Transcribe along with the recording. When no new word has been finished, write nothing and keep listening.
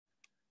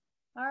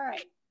All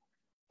right.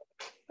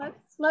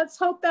 Let's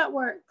hope that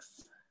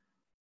works.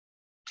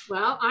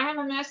 Well, I have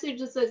a message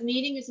that says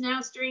meeting is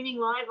now streaming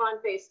live on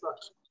Facebook.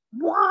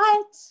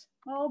 What?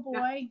 Oh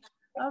boy.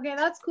 Okay,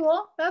 that's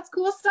cool. That's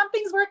cool.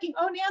 Something's working.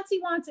 Oh, Nancy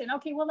wants in.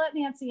 Okay, we'll let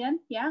Nancy in.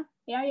 Yeah.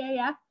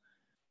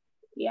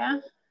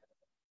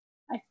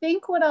 I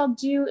think what I'll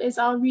do is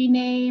I'll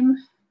rename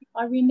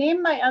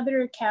my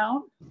other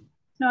account.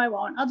 No, I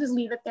won't. I'll just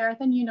leave it there.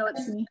 Then you know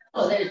it's me.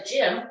 Oh, there's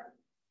Jim.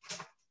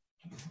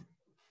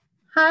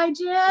 Hi,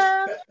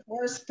 Jim.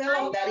 Where's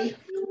Philip, Betty?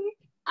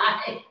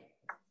 Hi.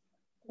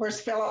 Where's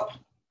Philip?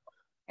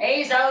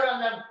 He's out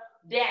on the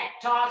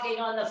deck talking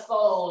on the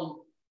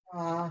phone.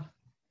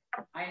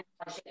 I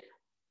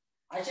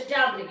should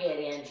tell him to get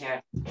in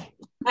here.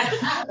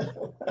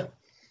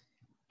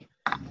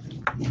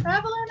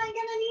 Evelyn, I'm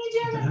gonna need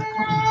you in a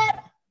minute.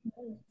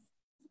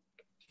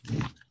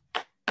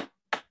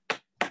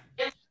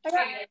 I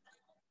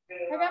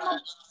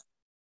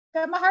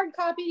got my hard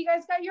copy. You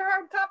guys got your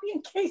hard copy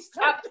in case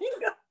something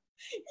goes.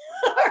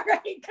 All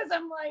right, because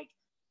I'm like,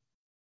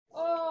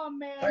 oh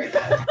man.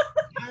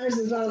 Ours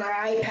is on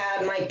our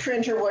iPad. My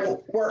printer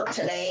wouldn't work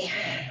today.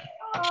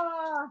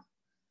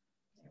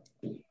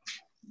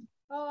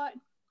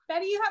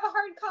 Betty, you have a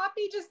hard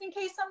copy just in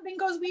case something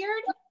goes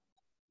weird?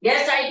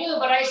 Yes, I do,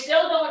 but I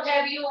still don't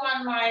have you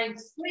on my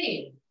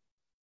screen.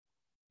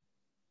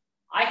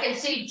 I can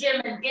see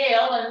Jim and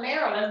Gail and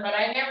Marilyn, but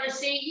I never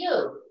see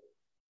you.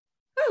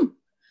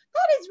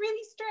 That is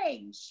really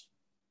strange.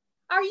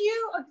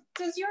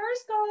 Does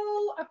yours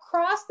go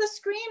across the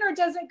screen or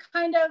does it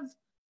kind of,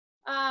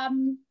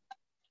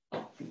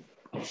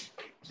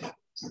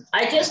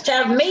 I just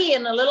have me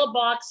in a little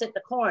box at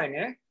the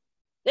corner.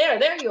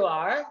 There you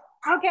are.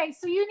 Okay,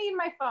 so you need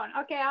my phone.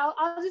 Okay,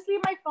 I'll just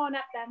leave my phone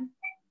up then.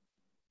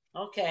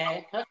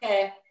 Okay.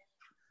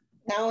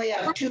 Now we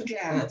have two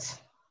Janets.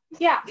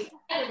 Yeah. It'd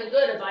be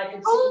good if I can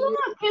see Oh,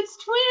 look, it's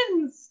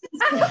twins.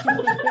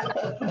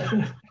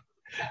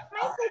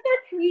 My sister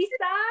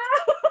Teresa.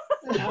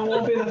 That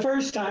won't be the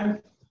first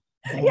time.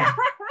 Yeah.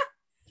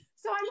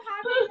 So I'm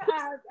having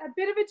a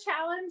bit of a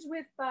challenge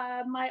with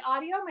my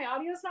audio. My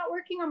audio is not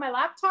working on my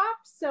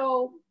laptop.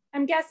 So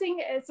I'm guessing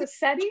it's a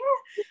setting,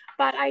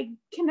 but I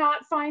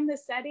cannot find the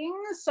setting.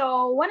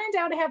 So when in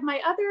doubt, I have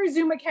my other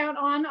Zoom account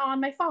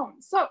on my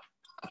phone. So.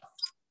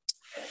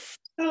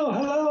 Oh,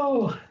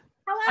 hello.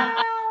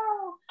 Hello.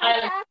 Hi,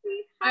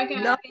 Kathy. Hi,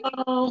 Kathy.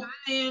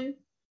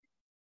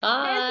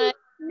 Hi.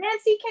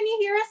 Nancy, can you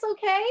hear us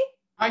okay?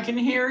 I can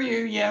hear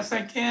you. Yes,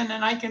 I can.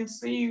 And I can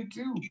see you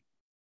too.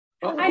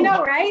 I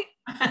know, right?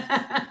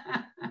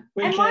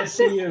 We can't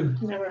see you.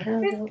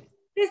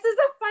 This is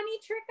a funny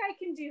trick I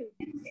can do.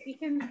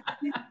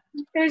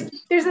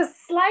 There's a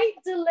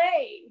slight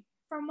delay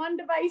from one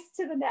device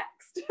to the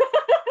next.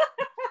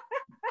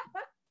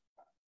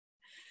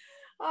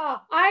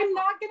 I'm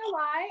not gonna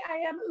lie, I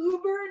am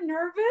uber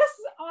nervous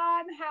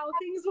on how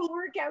things will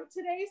work out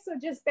today, so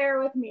just bear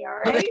with me, all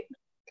right?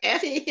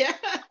 Yeah.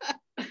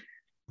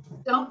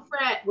 Don't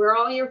fret, we're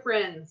all your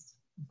friends.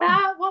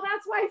 Well,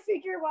 that's why I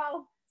figure,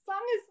 well, as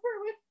long as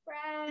we're with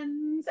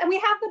friends, and we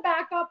have the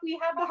backup, we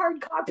have the hard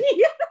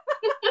copy.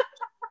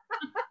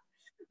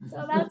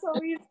 So that's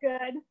always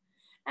good.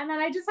 And then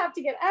I just have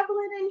to get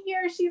Evelyn in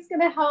here. She's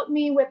going to help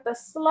me with the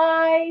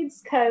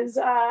slides because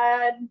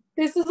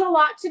this is a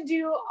lot to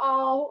do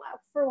all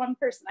for one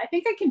person. I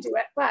think I can do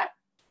it, but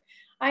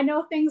I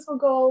know things will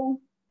go,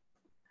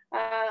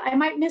 I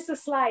might miss a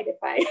slide if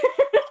I, if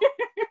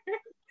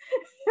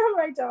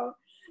I don't.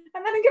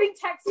 And then I'm getting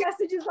text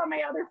messages on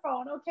my other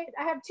phone. Okay,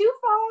 I have two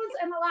phones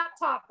and a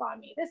laptop on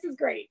me. This is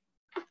great.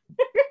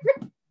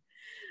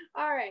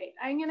 All right,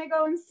 I'm going to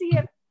go and see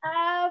if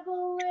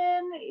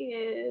Evelyn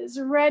is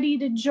ready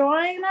to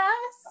join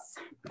us.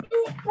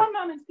 One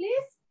moment,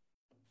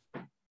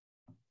 please.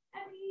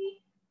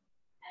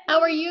 How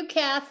are you,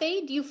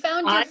 Kathy? You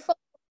found your phone?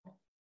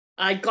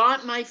 I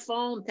got my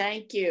phone,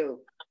 thank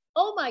you.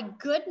 Oh my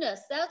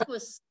goodness, that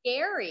was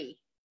scary.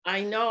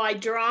 I know, I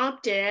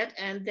dropped it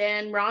and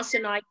then Ross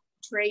and I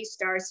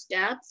traced our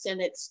steps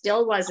and it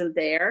still wasn't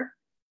there.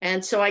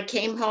 And so I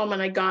came home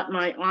and I got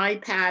my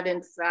iPad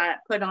and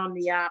put on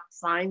the app,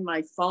 Find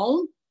My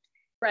Phone.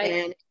 Right.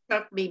 And it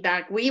took me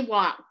back. We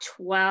walked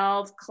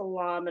 12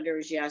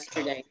 kilometers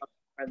yesterday.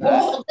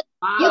 Wow.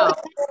 I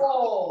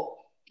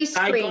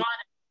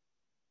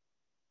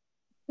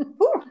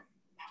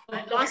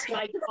lost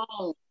my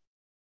phone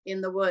in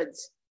the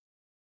woods.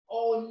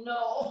 Oh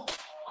no.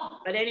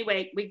 But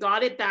anyway, we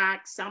got it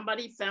back.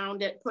 Somebody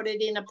found it, put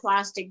it in a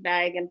plastic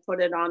bag and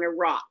put it on a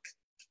rock.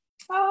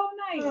 Oh,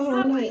 nice.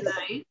 Oh,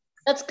 nice.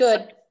 That's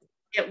good.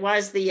 It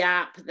was the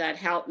app that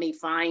helped me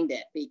find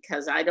it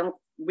because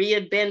we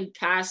had been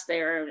past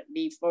there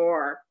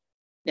before,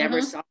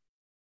 never saw it.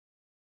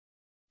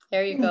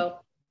 There you go.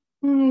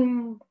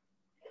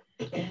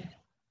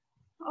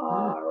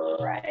 All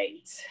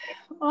right.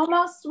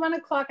 Almost 1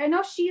 o'clock. I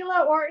know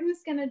Sheila Orton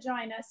is going to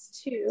join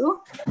us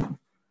too.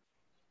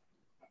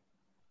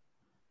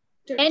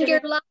 And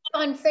you're live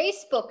on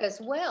Facebook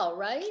as well,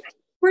 right?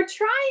 We're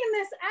trying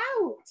this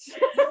out.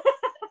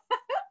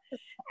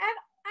 And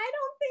I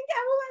don't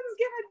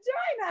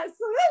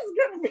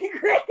would be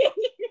great.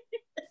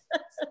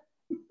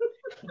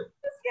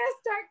 Just gonna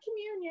start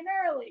communion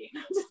early.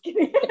 I'm just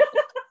kidding.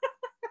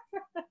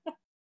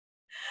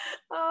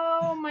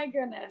 Oh my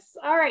goodness.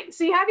 All right,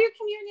 so you have your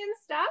communion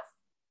stuff?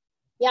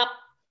 Yep.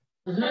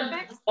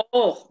 Perfect.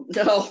 Oh,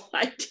 no,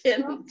 I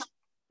didn't.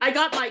 I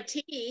got my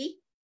tea.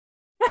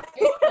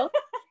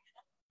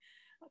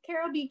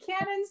 Carol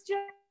Buchanan's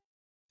job.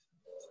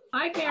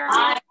 Hi, Karen.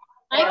 Hi,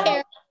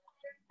 Karen.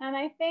 And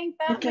I think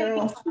that might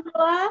Carol. be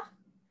Sheila.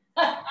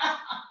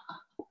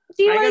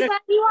 Sheila, is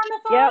that you on the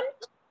phone? Yep.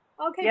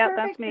 Okay, Yep,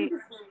 perfect. that's me.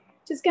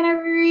 Just gonna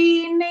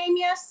rename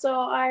you so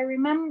I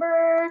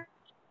remember.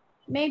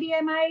 Maybe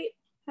I might.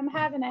 I'm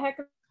having a heck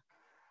of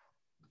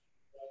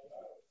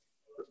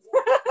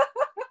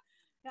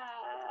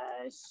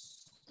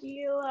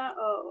Sheila.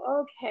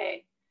 Oh,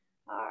 okay.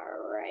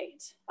 All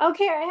right.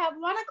 Okay, I have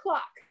 1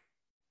 o'clock.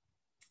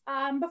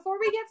 Before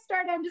we get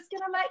started, I'm just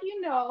gonna let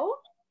you know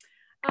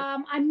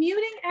I'm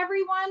muting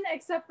everyone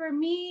except for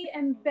me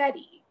and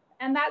Betty.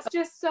 And that's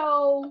just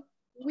so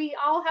we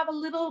all have a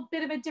little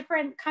bit of a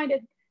different kind of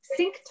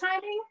sync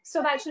timing.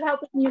 So that should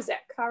help with music.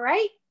 All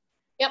right.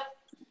 Yep.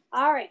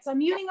 All right. So I'm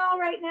muting all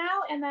right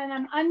now. And then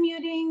I'm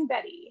unmuting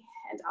Betty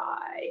and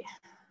I.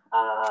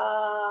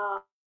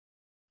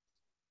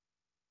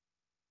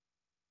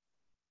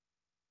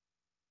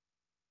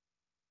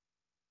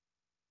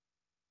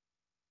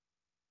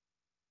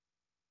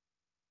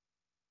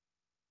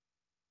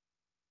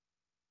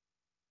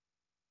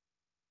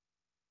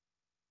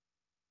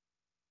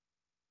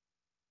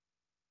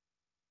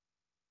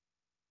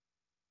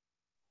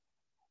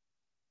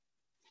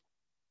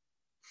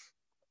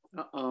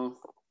 Uh-oh.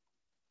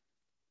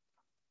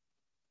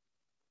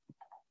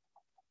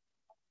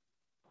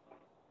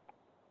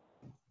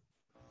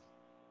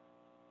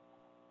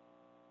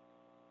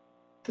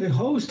 The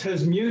host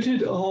has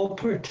muted all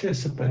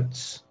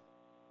participants,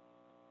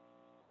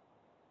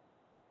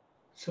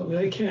 so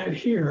they can't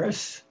hear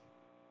us.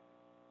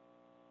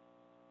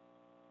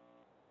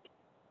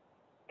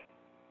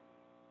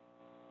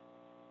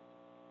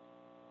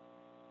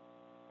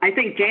 I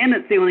think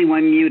Janet's the only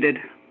one muted.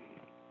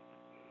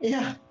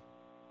 Yeah.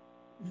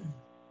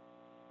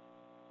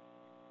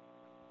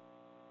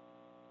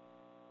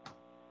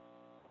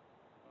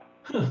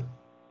 Huh.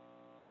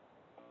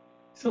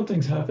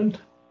 Something's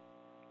happened.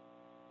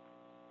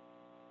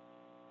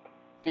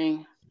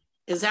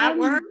 Is that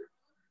work?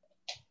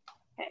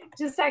 Okay,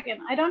 just a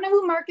second. I don't know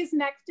who Marcus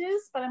Next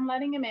is, but I'm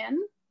letting him in.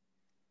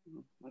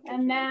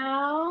 And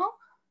now,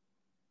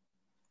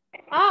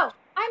 oh,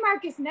 hi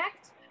Marcus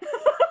Next.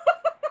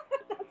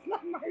 That's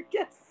not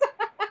Marcus.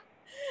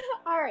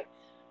 All right.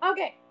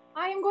 Okay.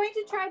 I am going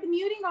to try the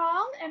muting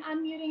all and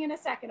unmuting in a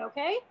second,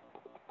 okay?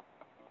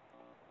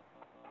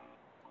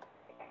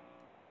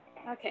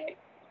 Okay.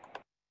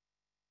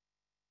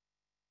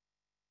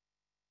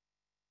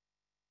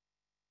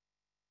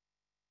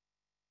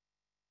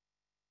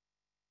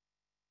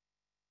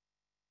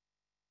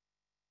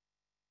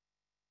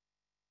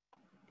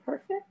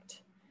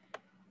 Perfect.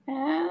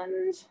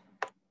 And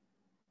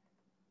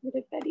where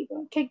did Betty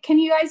go? Okay, can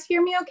you guys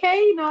hear me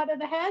okay? Nod of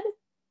the head?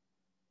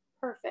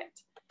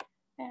 Perfect.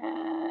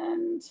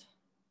 And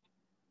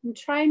I'm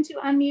trying to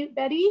unmute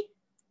Betty.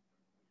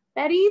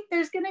 Betty,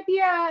 there's going to be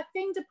a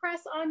thing to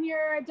press on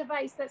your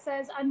device that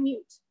says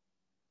unmute.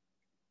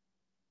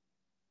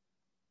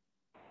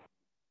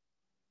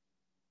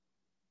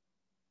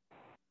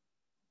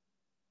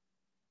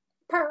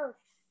 Perfect.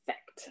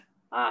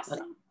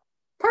 Awesome.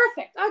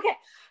 Perfect. Okay.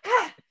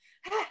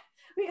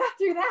 We got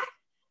through that.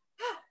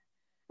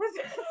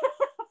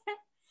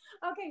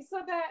 Okay,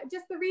 so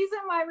the reason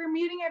why we're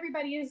muting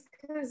everybody is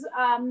because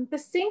the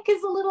sync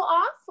is a little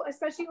off,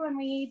 especially when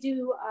we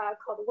do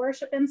call to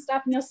worship and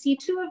stuff. And you'll see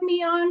 2 of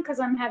me on because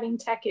I'm having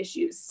tech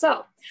issues.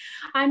 So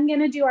I'm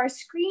going to do our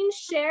screen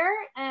share.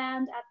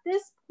 And at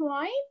this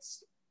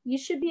point, you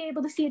should be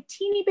able to see a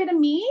teeny bit of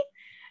me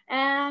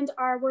and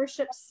our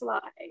worship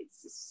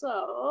slides.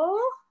 So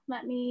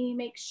let me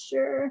make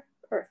sure.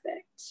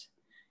 Perfect.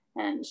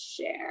 And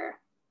share.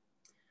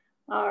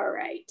 All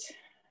right.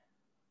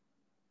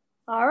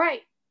 All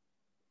right.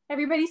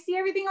 Everybody see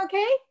everything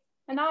okay?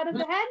 A nod of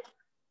the head?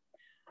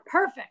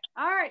 Perfect.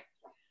 All right.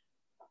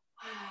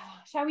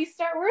 Shall we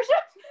start worship?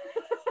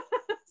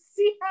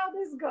 See how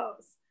this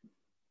goes.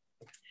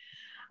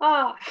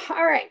 All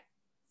right.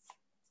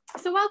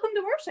 So welcome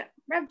to worship.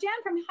 Rev Jan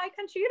from High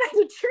Country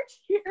United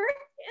Church here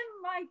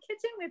in my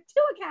kitchen with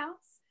 2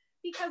 accounts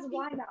because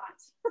why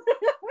not?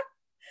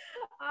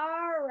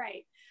 All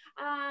right.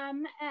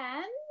 And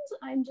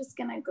I'm just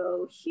gonna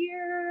go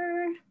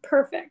here.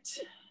 Perfect.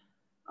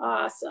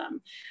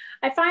 Awesome.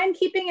 I find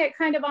keeping it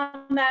kind of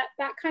on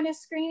that kind of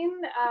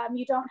screen,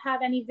 you don't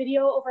have any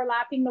video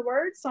overlapping the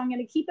words. So I'm going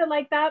to keep it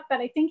like that, but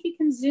I think you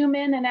can zoom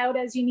in and out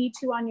as you need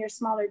to on your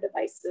smaller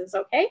devices.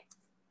 Okay.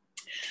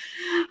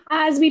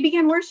 As we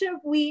begin worship,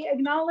 we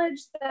acknowledge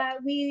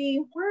that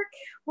we work,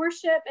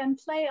 worship, and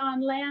play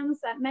on lands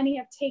that many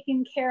have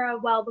taken care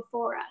of well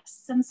before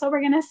us. And so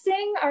we're going to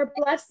sing our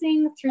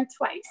blessing through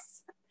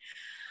twice.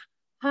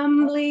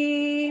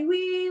 Humbly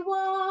we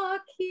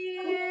walk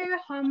here,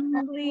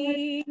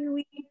 Humbly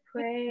we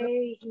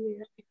pray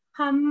here.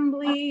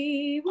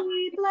 Humbly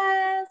we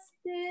bless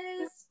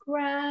this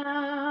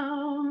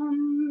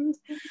ground.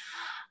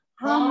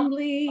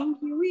 Humbly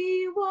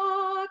we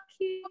walk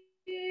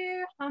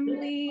here.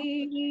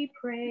 Humbly we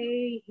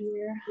pray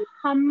here.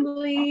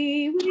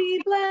 Humbly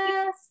we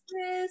bless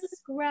this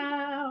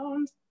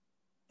ground.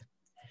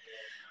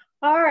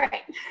 All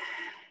right.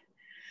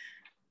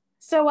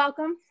 So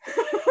welcome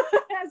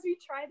as we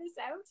try this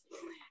out.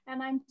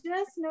 And I'm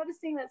just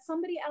noticing that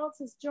somebody else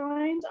has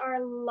joined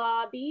our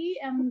lobby.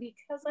 And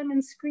because I'm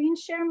in screen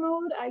share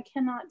mode, I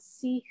cannot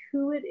see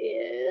who it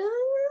is.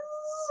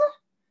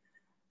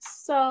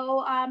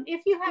 So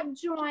if you have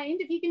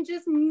joined, if you can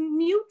just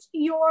mute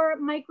your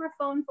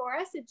microphone for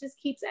us, it just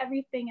keeps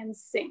everything in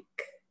sync.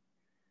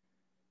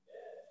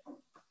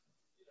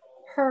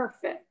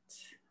 Perfect.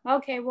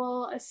 Okay,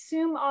 we'll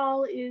assume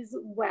all is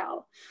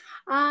well.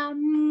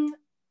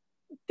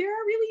 There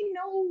are really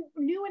no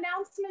new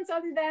announcements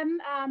other than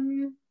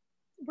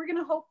we're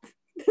gonna hope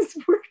this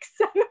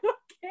works out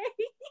okay.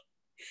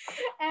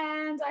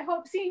 And I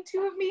hope seeing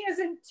two of me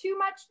isn't too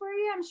much for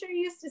you. I'm sure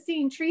you're used to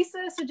seeing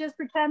Teresa, so just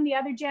pretend the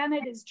other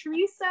Janet is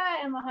Teresa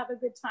and we'll have a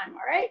good time,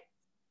 all right?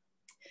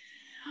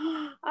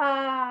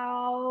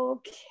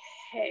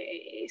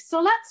 Okay, so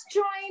let's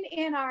join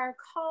in our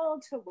call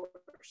to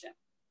worship.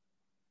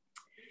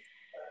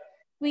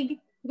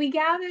 We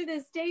gather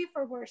this day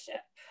for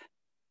worship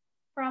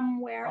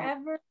from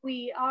wherever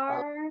we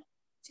are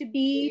to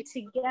be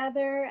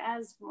together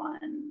as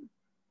one.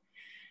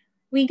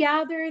 We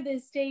gather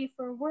this day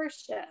for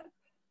worship,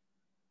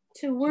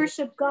 to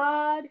worship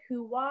God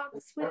who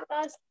walks with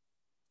us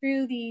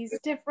through these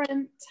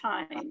different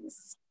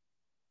times.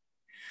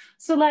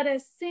 So let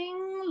us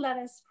sing, let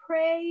us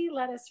pray,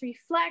 let us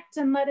reflect,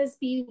 and let us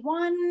be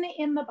one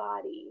in the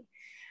body.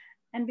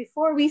 And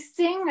before we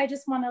sing, I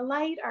just want to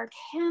light our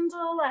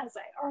candle, as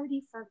I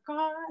already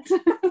forgot.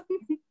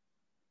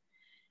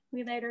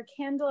 We light our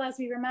candle as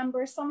we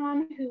remember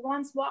someone who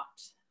once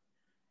walked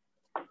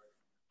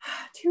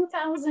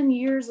 2,000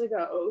 years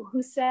ago,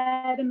 who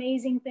said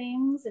amazing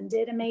things and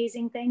did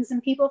amazing things,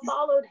 and people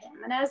followed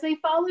him. And as they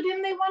followed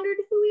him, they wondered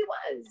who he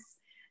was.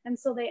 And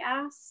so they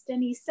asked,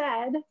 and he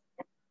said,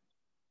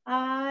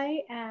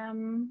 I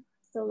am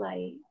the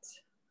light.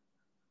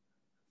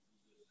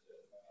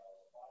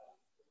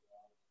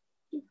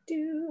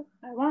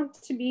 I want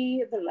to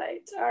be the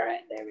light. All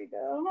right, there we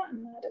go.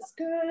 And that is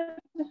good.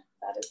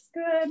 That is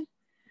good.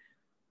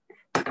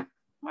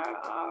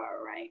 All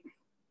right.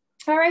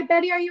 All right,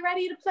 Betty, are you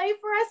ready to play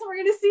for us? And we're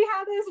going to see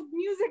how this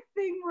music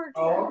thing works.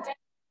 Oh,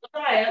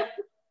 try it.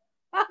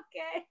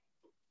 Okay.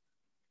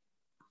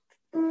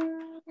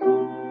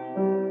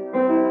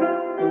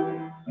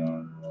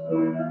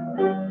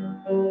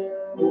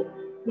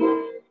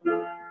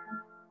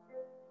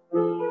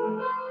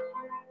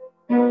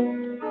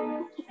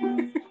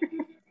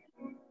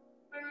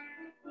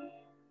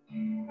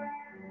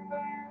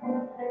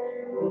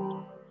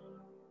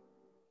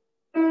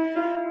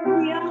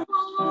 We are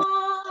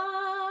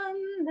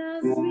one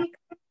as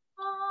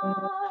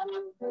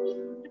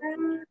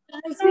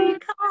we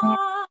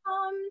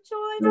come,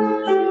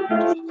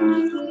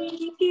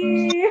 joyfully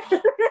here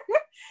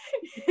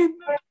in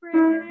the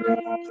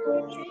praise.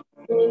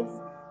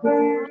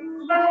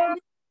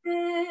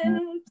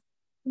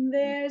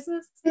 There's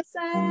a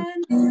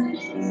sense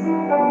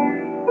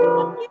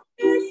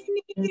is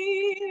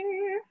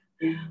near.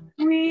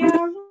 We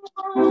are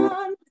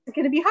one. It's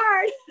going to be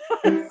hard.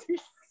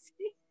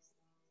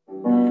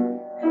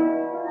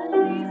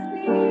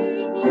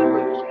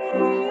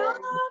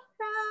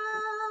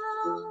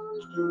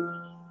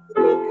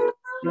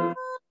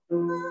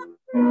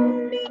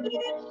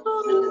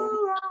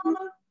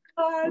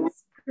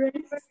 God's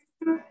grace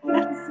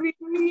as we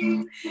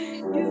meet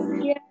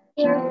together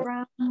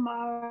from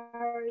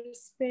our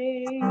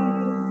space.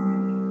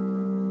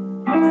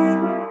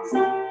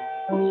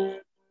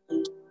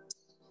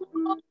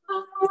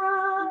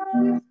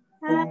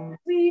 As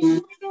we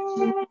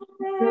share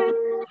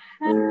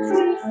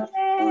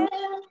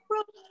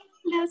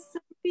brokenness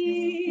and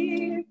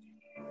fear,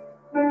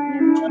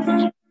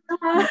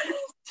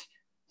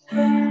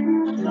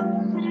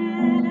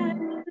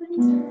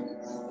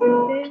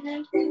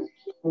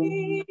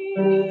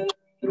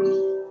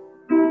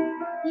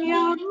 we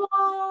are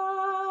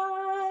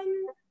one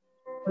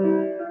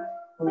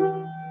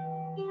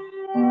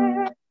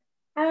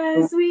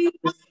as we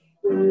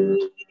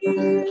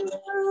heal,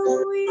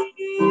 we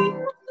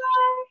are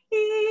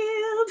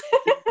healed.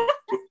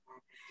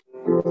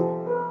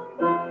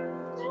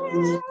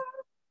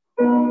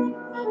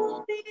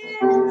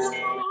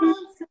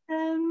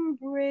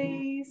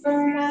 Embrace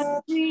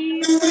as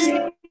we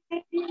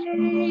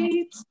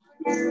radiate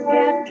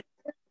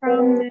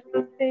from this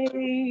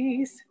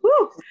face.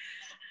 Woo!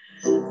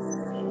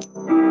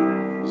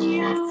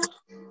 Yes.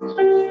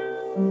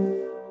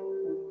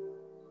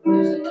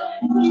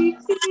 We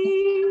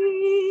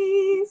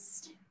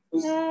feast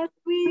as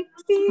we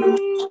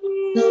feast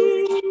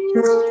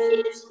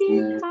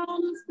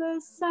becomes the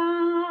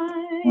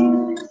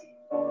sign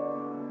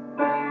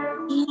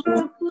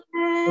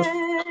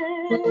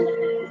As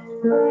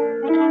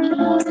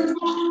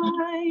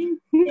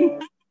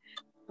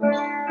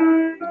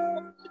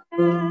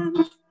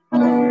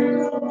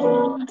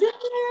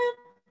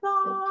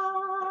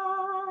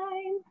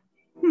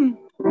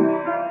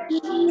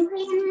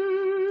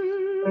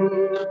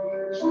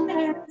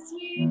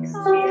we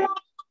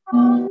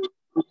come,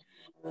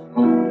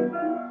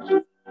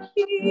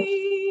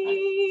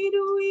 feed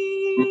we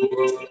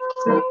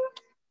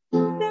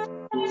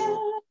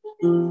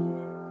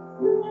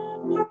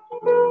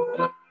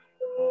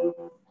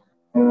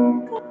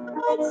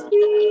God's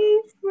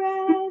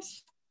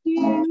refreshing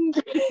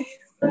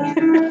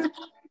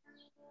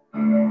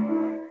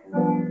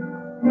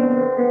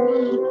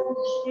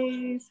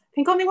grace. I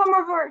think only one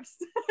more verse.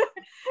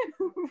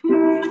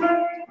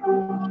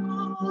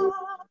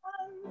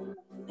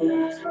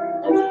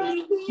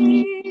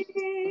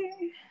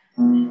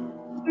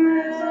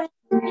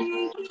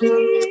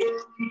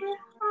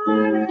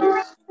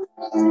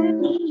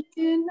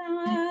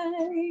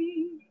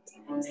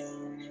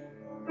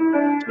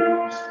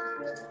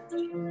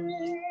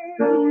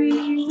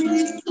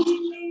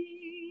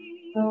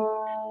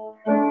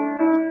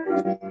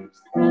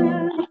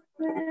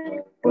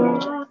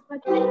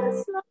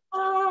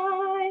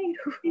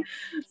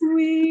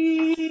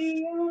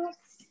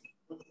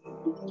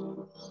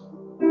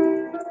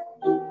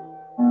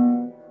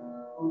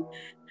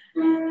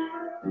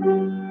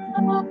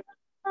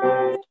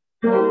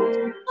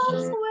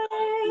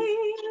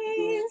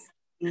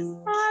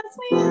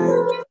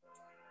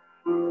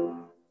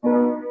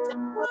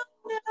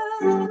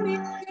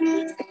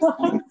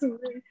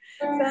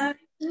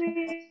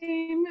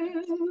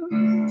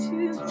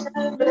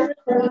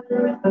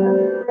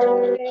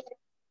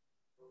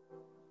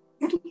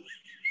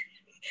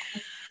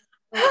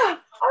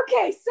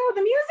 Okay, so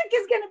the music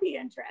is going to be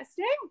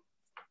interesting.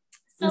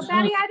 So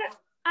Betty, I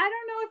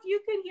don't know if you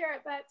can hear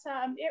it, but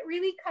it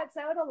really cuts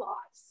out a lot.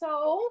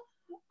 So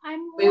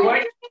we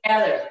work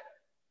together.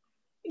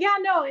 Yeah,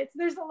 no,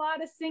 there's a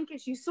lot of sync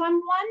issues. So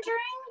I'm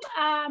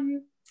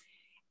wondering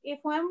if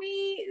when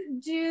we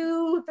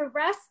do the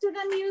rest of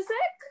the music,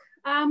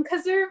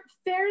 because they're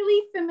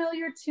fairly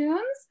familiar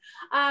tunes,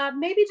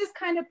 maybe just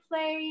kind of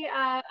play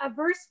a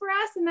verse for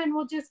us, and then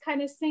we'll just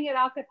kind of sing it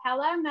a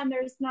cappella, and then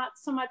there's not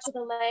so much of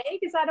the lag.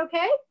 Is that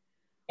okay?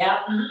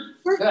 Yeah,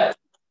 good.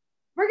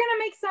 We're going to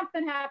make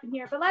something happen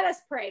here, but let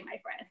us pray, my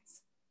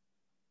friends.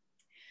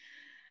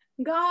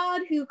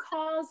 God, who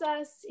calls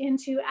us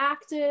into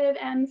active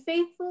and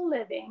faithful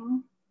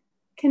living,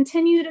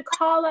 continue to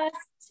call us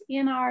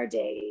in our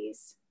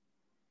days.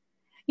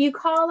 You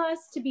call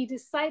us to be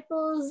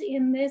disciples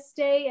in this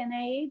day and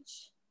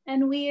age,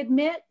 and we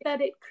admit that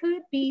it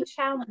could be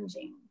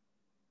challenging.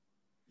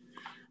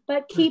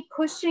 But keep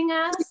pushing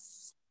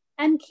us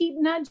and keep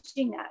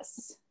nudging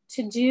us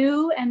to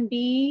do and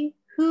be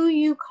who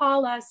you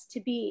call us to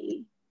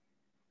be.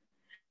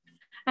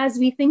 As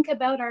we think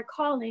about our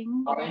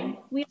calling,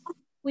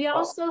 we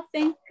also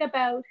think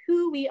about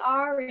who we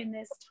are in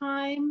this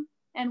time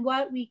and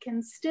what we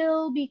can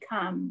still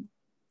become.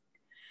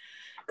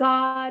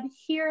 God,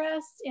 hear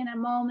us in a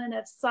moment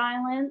of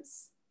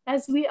silence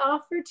as we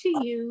offer to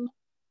you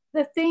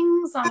the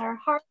things on our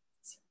hearts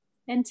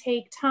and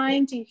take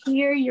time to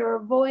hear your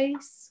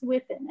voice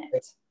within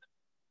it.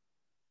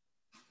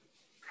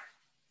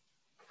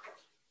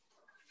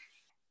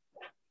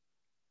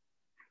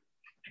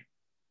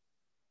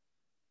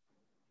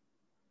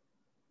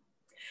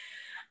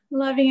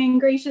 Loving and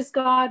gracious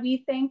God,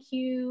 we thank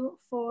you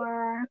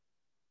for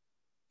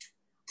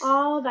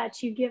all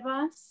that you give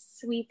us.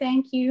 We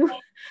thank you for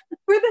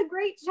the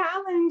great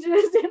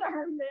challenges in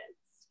our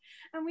midst.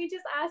 And we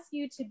just ask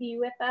you to be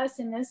with us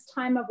in this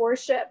time of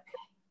worship,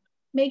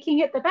 making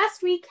it the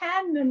best we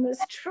can in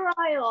this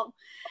trial.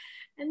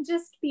 And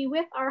just be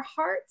with our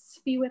hearts,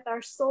 be with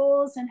our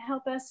souls, and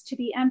help us to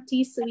be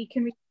empty so we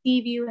can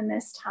receive you in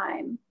this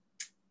time.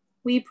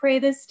 We pray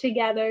this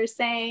together,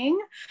 saying,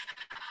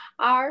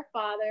 Our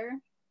Father,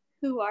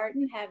 who art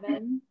in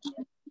heaven,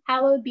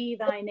 hallowed be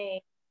thy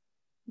name.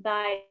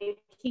 Thy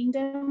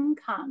kingdom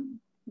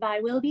come,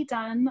 thy will be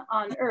done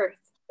on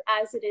earth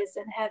as it is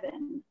in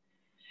heaven.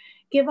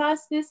 Give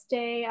us this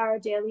day our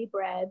daily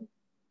bread,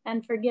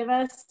 and forgive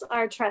us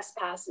our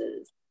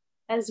trespasses,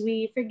 as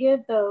we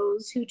forgive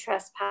those who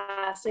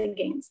trespass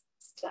against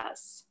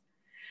us.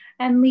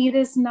 And lead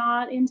us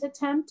not into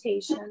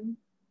temptation,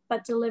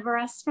 but deliver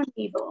us from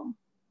evil.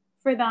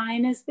 For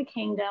thine is the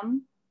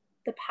kingdom,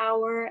 the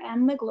power,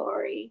 and the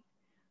glory,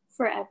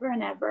 forever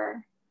and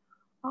ever.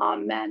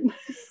 Amen.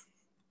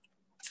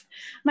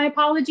 My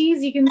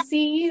apologies, you can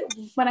see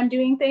when I'm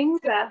doing things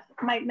that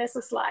I might miss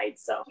a slide.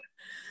 So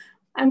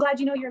I'm glad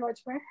you know your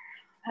Lord's Prayer.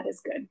 That is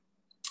good.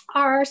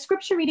 Our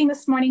scripture reading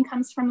this morning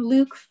comes from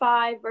Luke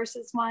 5,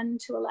 verses 1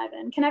 to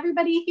 11. Can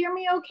everybody hear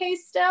me okay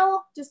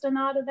still? Just a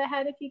nod of the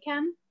head if you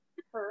can.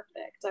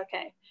 Perfect,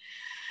 okay.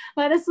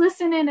 Let us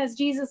listen in as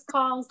Jesus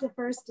calls the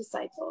first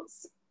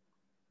disciples.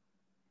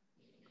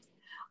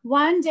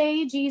 One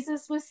day,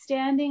 Jesus was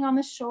standing on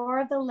the shore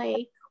of the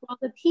lake while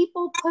the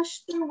people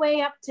pushed their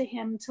way up to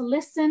him to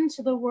listen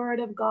to the word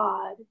of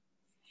God.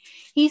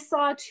 He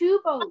saw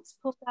 2 boats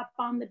pulled up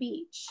on the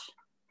beach.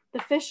 The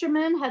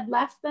fishermen had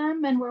left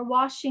them and were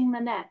washing the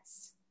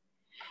nets.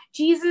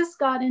 Jesus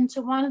got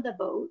into one of the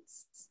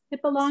boats.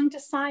 It belonged to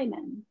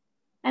Simon,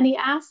 and he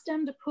asked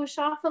him to push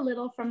off a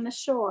little from the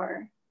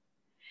shore.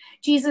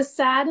 Jesus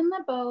sat in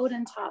the boat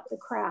and taught the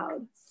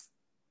crowd.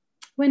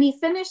 When he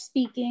finished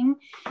speaking,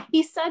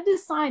 he said to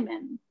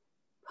Simon,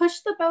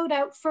 "Push the boat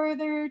out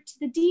further to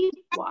the deep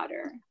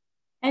water,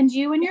 and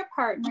you and your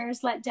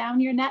partners let down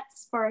your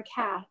nets for a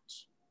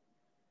catch."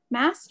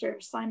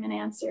 "Master," Simon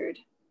answered,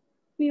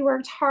 "we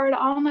worked hard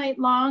all night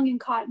long and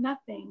caught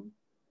nothing.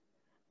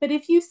 But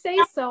if you say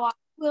so, I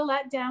will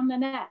let down the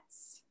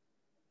nets."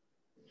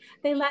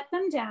 They let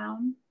them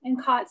down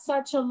and caught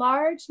such a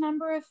large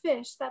number of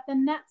fish that the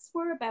nets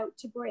were about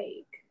to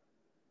break.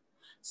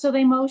 So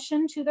they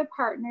motioned to their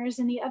partners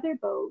in the other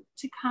boat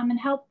to come and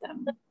help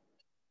them.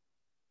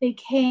 They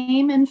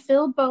came and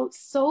filled boats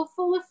so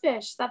full of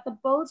fish that the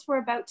boats were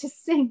about to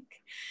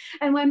sink.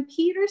 And when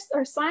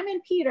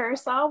Simon Peter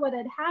saw what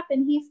had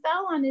happened, he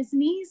fell on his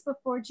knees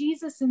before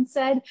Jesus and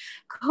said,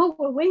 "Go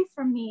away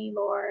from me,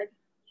 Lord.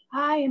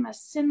 I am a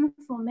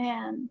sinful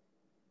man."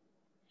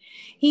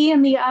 He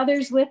and the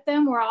others with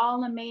them were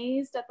all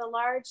amazed at the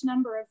large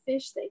number of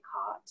fish they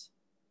caught.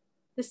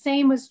 The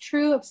same was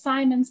true of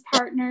Simon's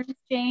partners,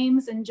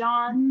 James and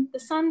John, the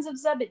sons of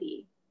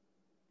Zebedee.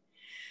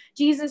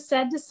 Jesus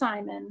said to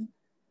Simon,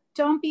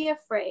 "Don't be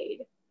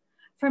afraid.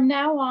 From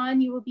now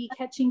on, you will be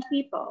catching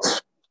people."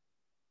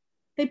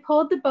 They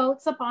pulled the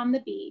boats up on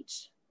the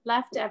beach,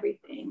 left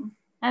everything,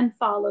 and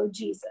followed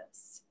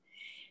Jesus.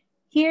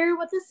 Hear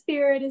what the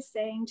Spirit is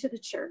saying to the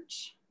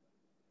church.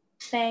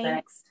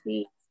 Thanks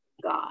be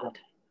to God.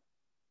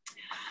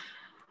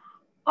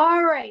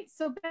 All right,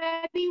 so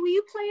Betty, will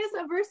you play us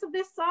a verse of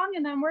this song,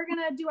 and then we're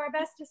gonna do our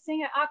best to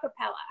sing it a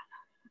cappella.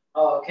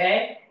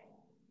 Okay.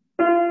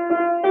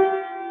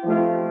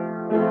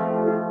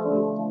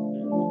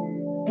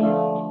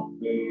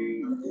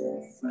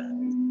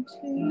 Listen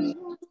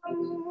to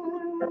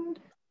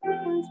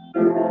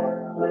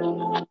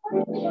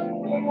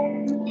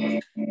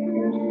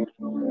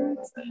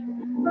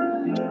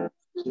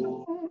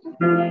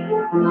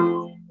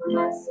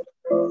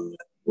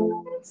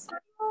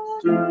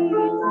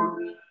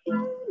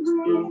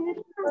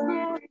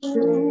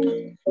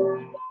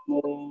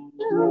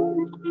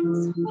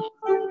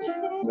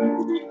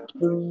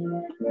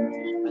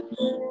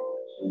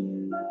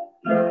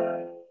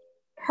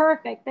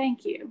Perfect,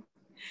 thank you.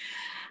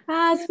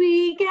 As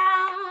we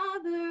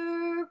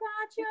gather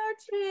at your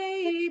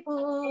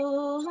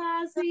table,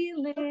 as we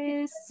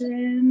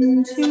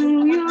listen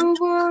to your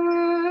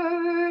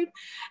word,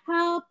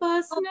 help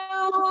us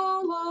know,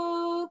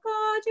 oh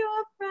God,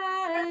 your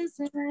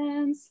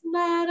presence.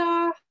 Let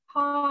our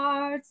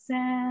hearts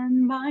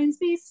and minds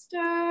be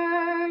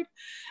stirred.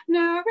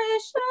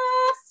 Nourish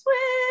us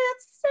with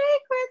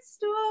sacred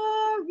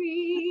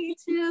story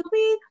till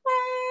we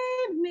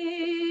claim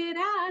it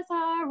as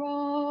our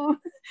own.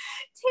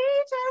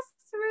 Teach us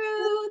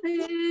through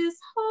this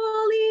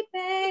holy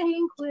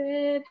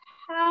banquet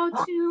how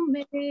to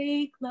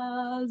make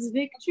love's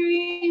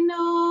victory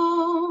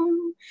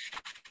known.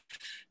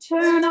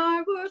 Turn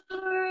our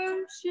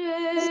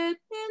worship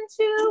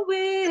into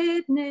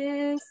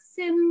witness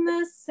in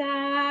the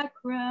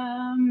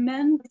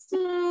sacraments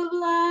of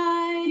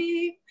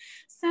life.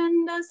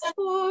 Send us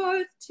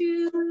forth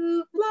to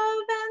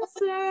love and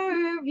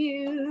serve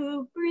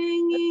you,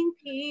 bringing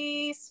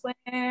peace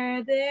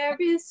where there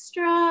is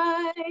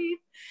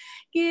strife.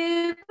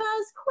 Give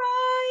us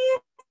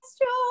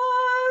Christ,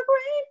 your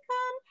great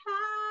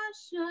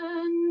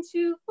compassion,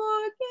 to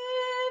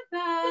forgive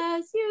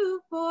as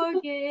you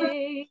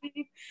forgave.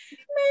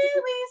 May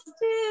we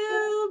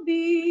still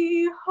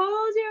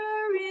behold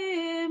your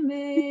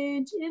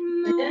image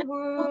in the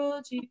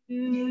world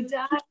you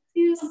died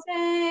to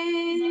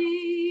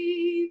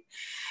save.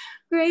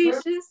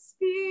 Gracious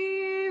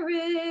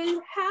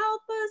Spirit,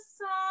 help us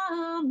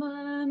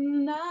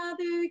summon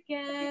other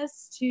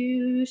guests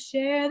to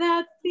share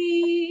that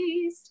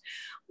feast,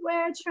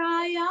 where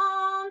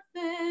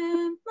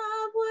triumphant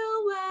love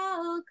will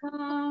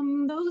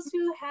welcome those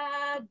who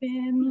have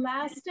been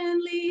last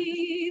and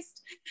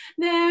least.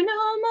 There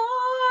no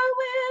more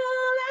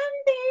will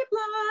envy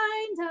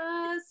blind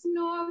us,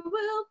 nor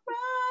will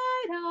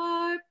pride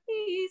our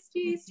peace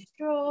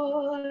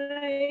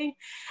destroy.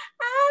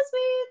 As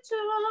we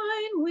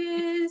join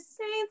with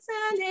saints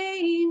and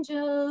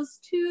angels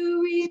to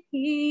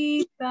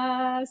repeat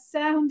the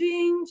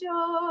sounding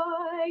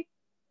joy.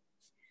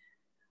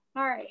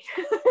 All right.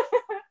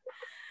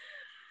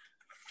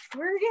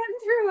 We're getting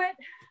through it,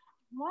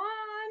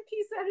 one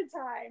piece at a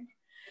time.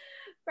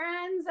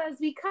 Friends, as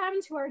we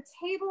come to our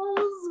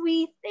tables,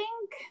 we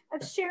think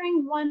of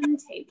sharing one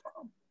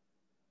table.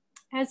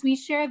 As we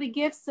share the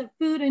gifts of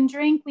food and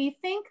drink, we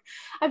think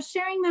of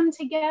sharing them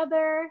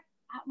together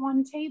at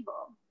one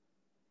table.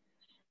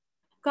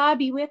 God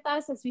be with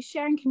us as we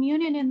share in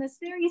communion in this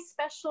very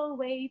special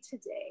way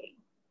today.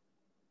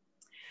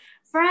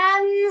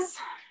 Friends,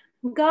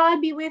 God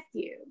be with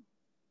you,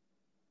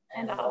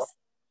 and also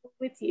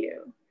with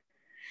you.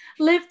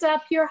 Lift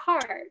up your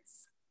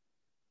hearts.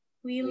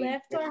 We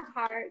lift our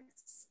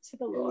hearts to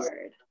the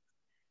Lord.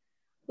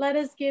 Let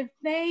us give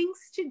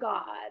thanks to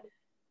God.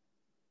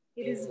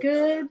 It is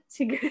good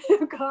to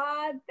give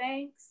God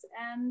thanks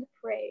and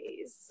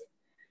praise.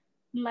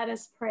 Let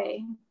us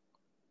pray.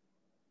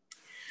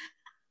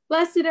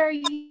 Blessed are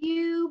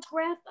you,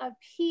 breath of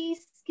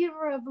peace,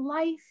 giver of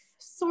life,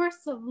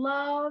 source of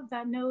love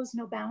that knows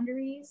no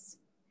boundaries.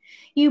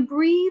 You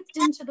breathed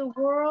into the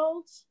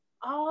world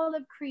all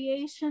of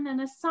creation,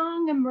 and a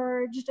song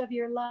emerged of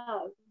your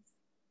love.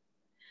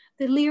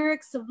 The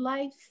lyrics of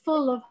life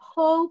full of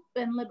hope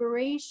and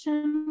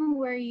liberation,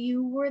 where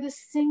you were the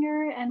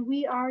singer and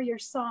we are your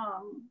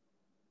song.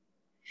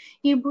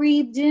 You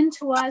breathed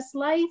into us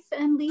life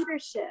and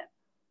leadership,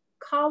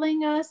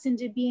 calling us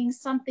into being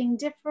something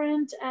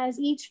different as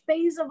each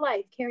phase of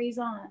life carries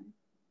on,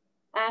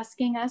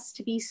 asking us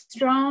to be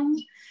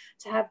strong,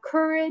 to have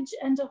courage,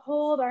 and to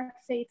hold our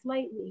faith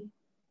tightly.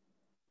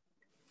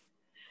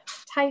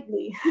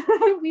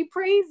 We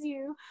praise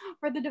you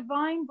for the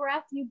divine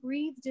breath you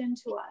breathed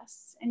into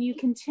us, and you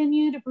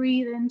continue to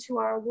breathe into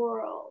our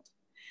world.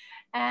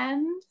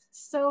 And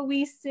so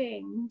we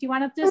sing. Do you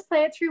want to just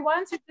play it through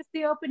once, or just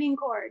the opening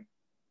chord?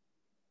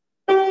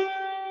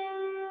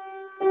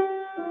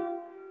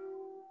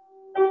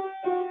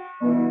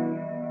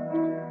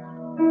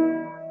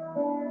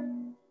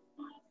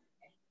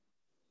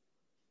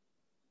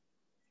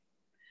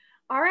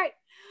 All right.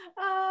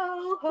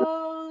 Oh,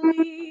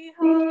 holy,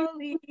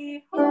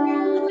 holy,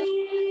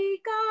 holy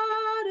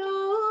God,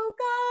 oh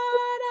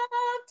God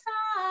of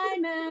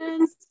time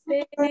and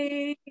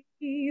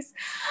space,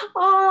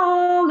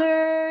 all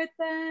earth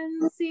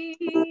and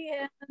sea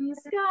and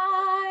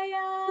sky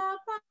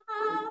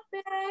above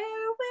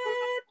bear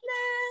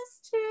witness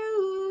to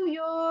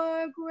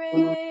your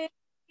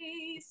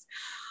grace.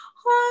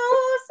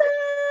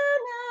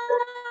 Hosanna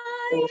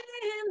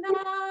in the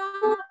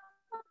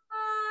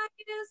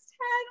highest,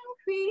 heaven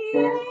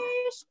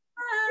creation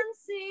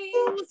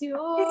sings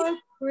your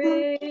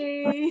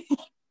praise.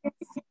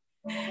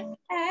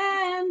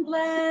 And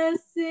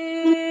blessed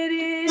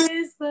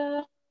is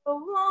the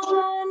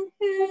one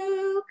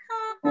who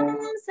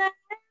comes and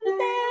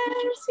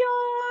bears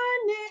your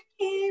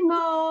name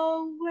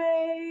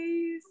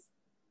always.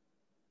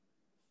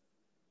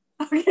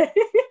 Okay,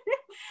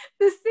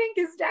 the sync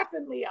is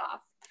definitely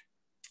off,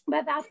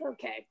 but that's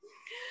okay.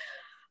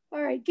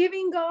 All right,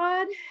 giving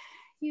God,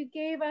 you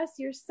gave us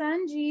your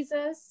son,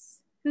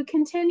 Jesus, who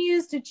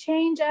continues to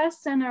change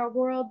us and our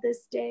world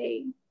this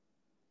day.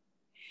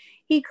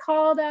 He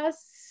called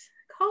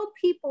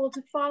people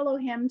to follow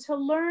him, to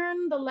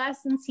learn the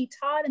lessons he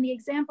taught and the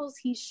examples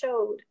he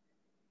showed.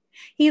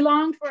 He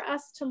longed for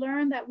us to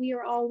learn that we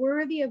are all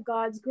worthy of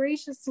God's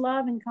gracious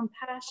love and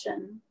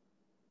compassion.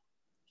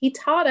 He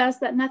taught us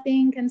that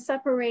nothing can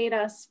separate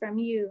us from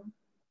you.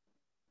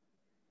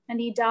 And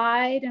he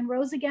died and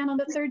rose again on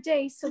the third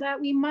day so that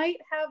we might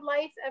have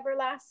life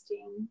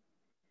everlasting.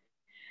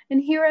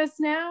 And hear us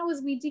now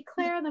as we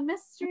declare the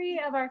mystery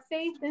of our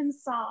faith in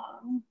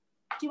song.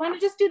 Do you want to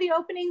just do the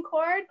opening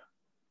chord?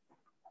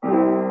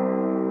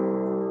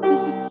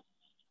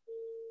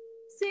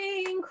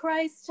 Sing,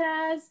 Christ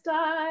has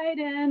died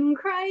and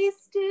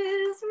Christ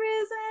is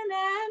risen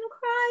and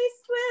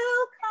Christ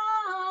will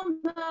come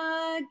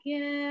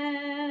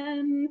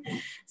again.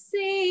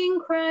 Sing,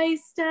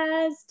 Christ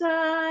has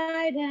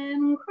died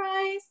and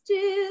Christ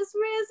is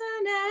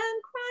risen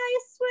and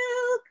Christ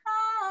will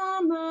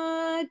come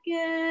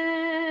again.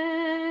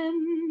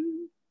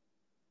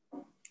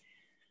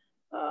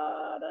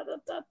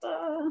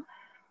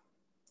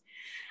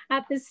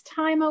 At this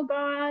time, O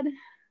God,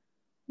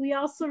 we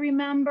also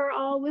remember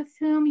all with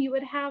whom you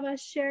would have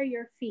us share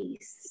your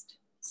feast.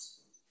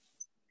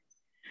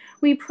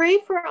 We pray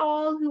for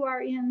all who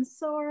are in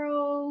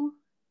sorrow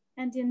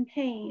and in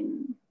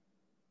pain,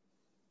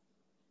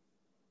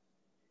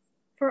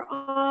 for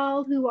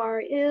all who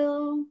are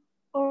ill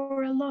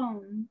or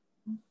alone,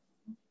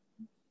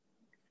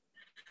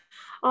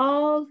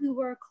 all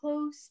who are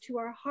close to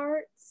our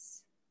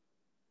hearts,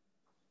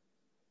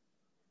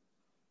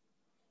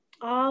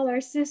 all our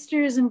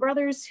sisters and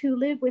brothers who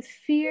live with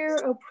fear,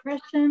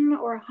 oppression,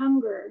 or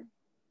hunger,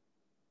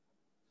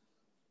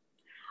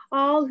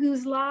 all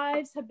whose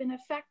lives have been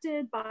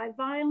affected by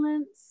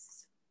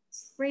violence,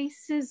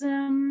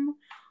 racism,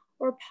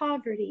 or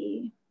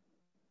poverty,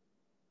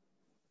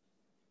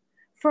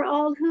 for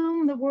all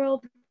whom the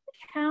world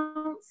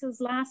counts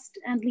as last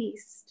and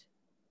least.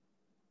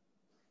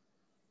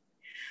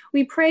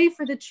 We pray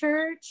for the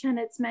church and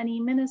its many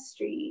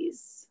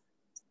ministries,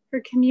 for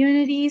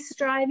communities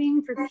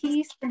striving for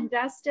peace and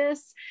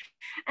justice,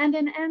 and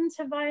an end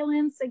to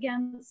violence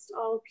against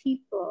all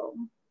people.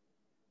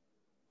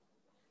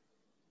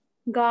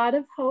 God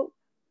of hope,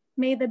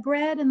 may the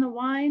bread and the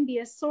wine be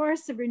a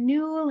source of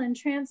renewal and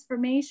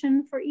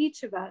transformation for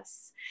each of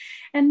us,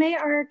 and may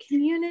our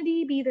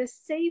community be the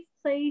safe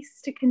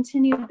place to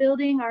continue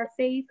building our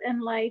faith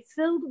and life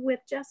filled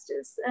with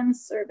justice and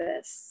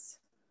service.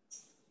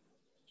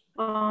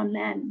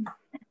 Amen.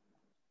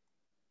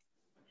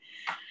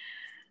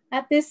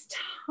 At this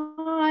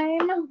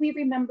time, we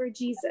remember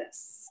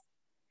Jesus,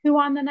 who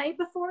on the night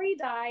before he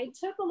died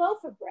took a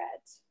loaf of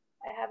bread.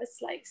 I have a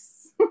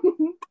slice.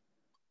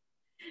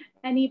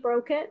 And he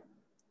broke it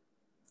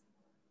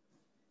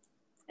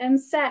and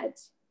said,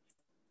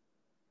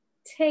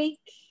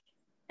 "Take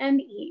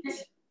and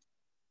eat.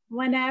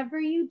 Whenever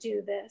you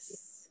do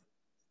this,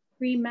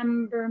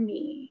 remember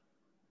me."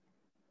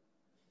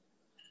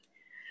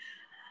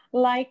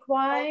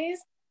 Likewise,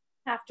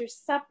 after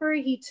supper,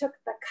 he took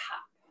the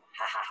cup.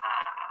 Ha ha ha.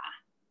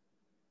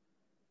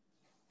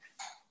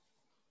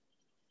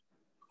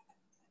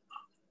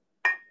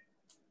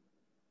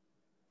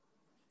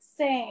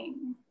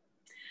 Saying,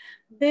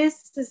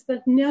 "This is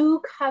the new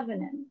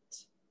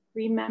covenant.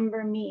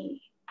 Remember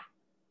me."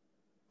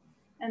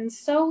 And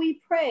so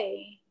we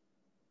pray,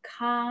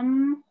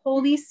 come,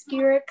 Holy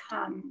Spirit,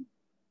 come.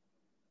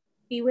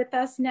 Be with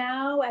us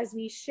now as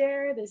we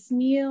share this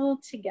meal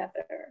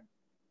together.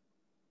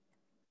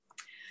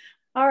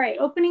 All right,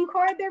 opening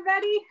chord, they're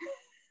ready?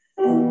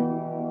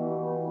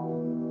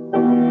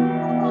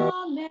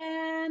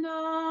 Amen,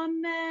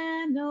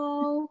 amen,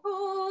 O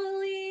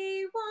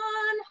Holy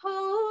One,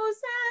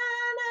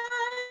 Hosanna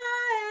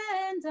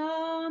and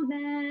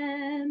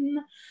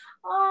amen.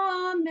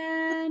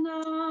 Amen,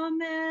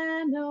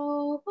 amen,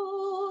 O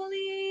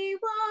Holy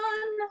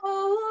One,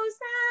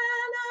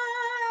 Hosanna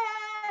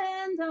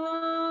and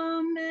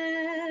amen.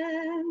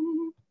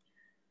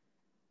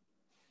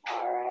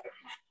 All right.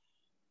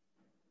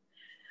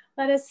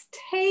 Let us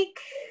take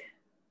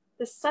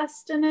the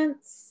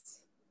sustenance,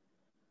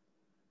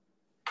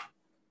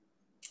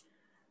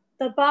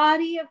 the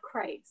body of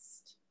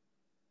Christ,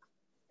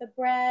 the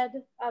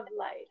bread of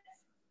life.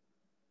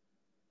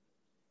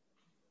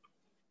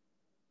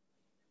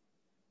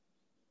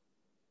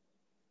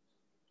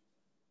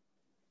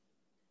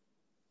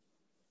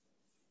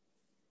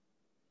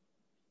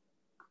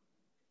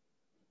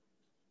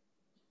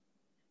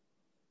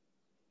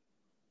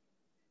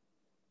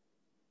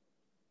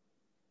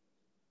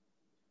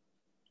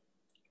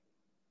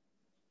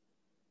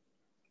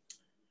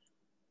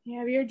 You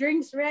have your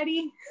drinks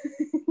ready?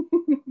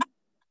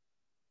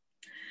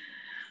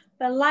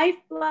 The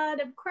lifeblood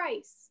of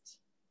Christ,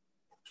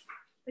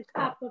 the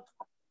cup of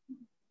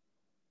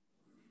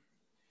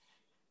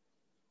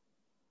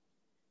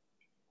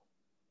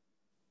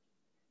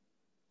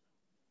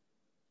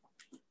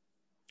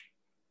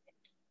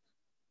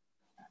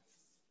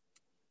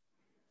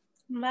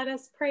Let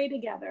us pray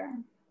together.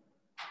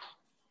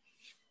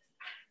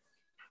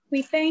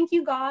 We thank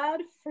you,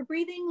 God, for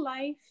breathing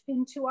life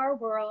into our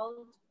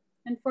world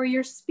and for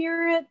your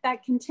spirit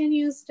that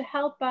continues to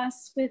help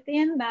us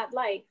within that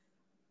life.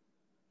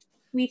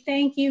 We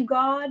thank you,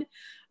 God,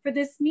 for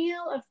this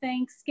meal of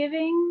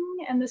thanksgiving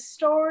and the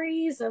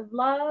stories of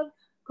love,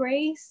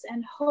 grace,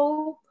 and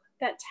hope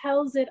that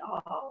tells it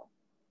all.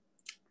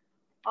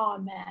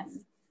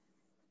 Amen.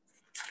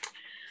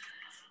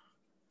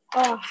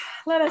 Oh,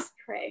 let us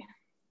pray.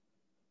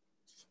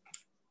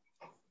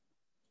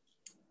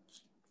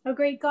 O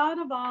great God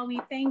of all, we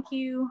thank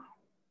you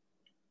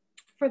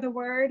for the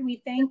word.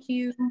 We thank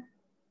you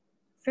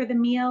for the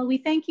meal. We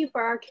thank you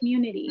for our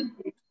community.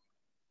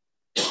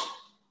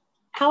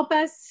 Help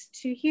us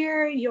to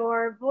hear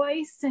your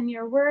voice and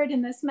your word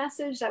in this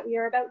message that we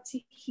are about to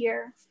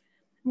hear.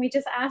 We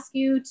just ask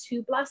you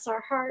to bless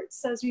our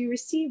hearts as we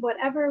receive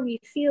whatever we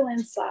feel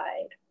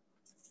inside.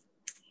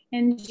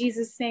 In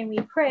Jesus' name we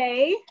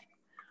pray.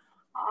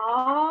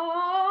 Amen.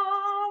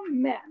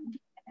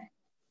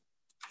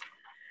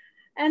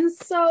 And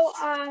so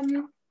I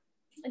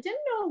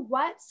didn't know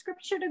what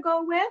scripture to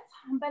go with,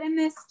 but in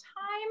this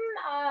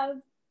time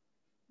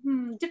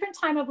of different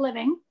time of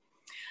living,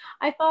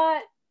 I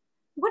thought,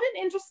 what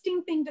an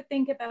interesting thing to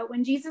think about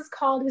when Jesus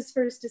called his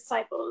first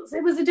disciples.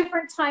 It was a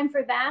different time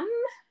for them,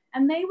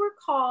 and they were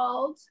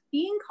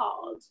being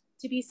called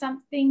to be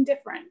something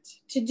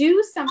different, to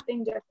do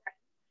something different,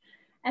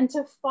 and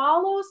to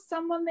follow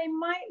someone they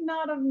might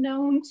not have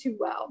known too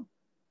well.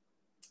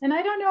 And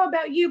I don't know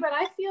about you, but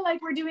I feel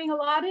like we're doing a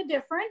lot of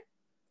different,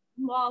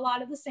 well, a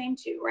lot of the same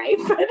too, right?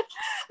 But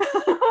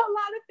a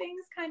lot of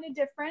things kind of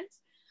different.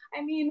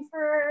 I mean,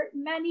 for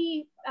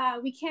many,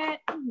 we can't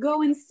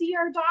go and see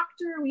our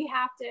doctor. We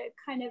have to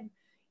kind of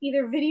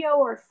either video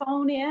or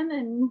phone in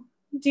and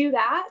do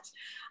that.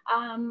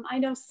 I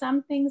know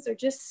some things are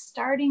just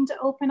starting to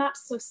open up,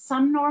 so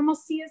some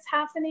normalcy is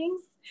happening.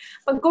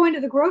 But going to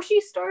the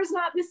grocery store is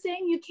not the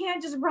same. You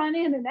can't just run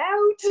in and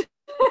out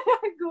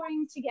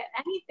going to get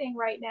anything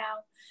right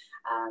now.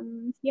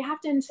 You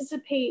have to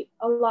anticipate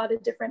a lot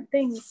of different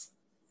things.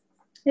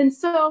 And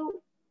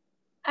so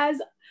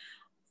as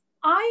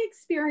I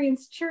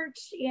experience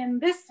church in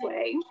this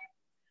way,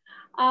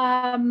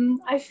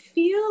 I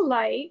feel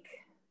like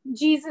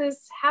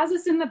Jesus has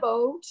us in the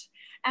boat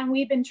and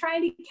we've been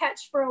trying to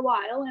catch for a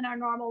while in our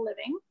normal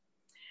living.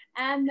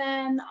 And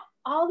then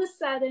all of a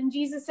sudden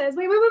Jesus says,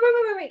 wait.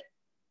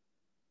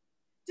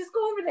 Just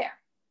go over there.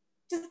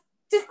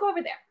 Just go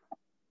over there.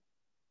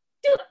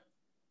 Do it.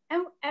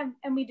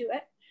 And we do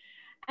it.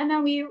 And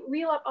then we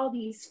reel up all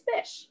these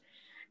fish.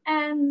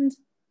 And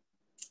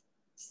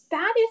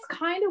that is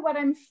kind of what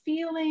I'm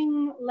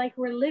feeling like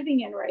we're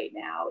living in right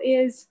now,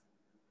 is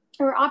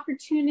our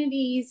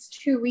opportunities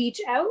to reach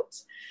out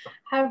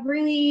have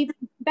really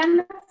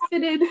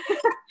benefited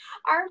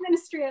our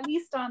ministry, at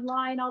least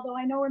online, although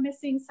I know we're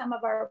missing some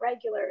of our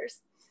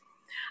regulars.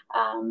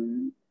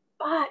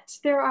 But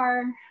there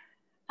are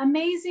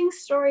amazing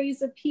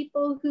stories of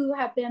people who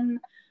have been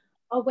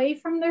away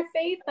from their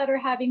faith that are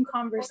having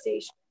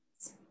conversations.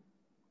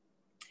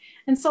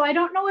 And so I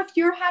don't know if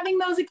you're having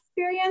those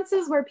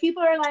experiences where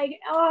people are like,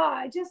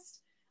 oh, I'm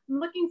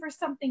looking for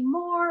something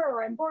more,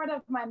 or I'm bored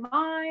of my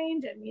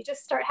mind. And you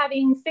just start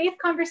having faith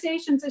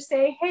conversations or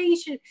say, hey, you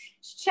should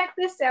check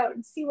this out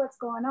and see what's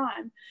going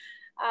on.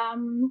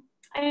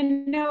 I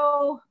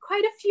know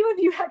quite a few of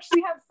you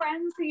actually have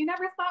friends who you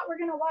never thought were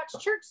going to watch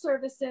church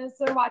services.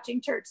 They're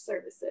watching church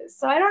services.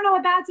 So I don't know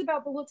what that's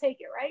about, but we'll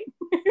take it, right?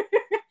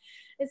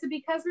 Is it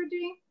because we're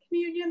doing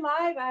communion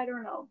live? I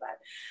don't know, but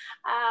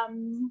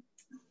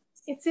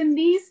it's in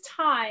these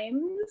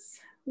times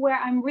where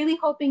I'm really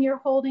hoping you're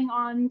holding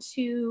on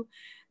to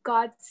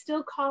God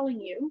still calling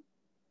you,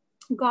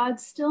 God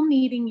still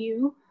needing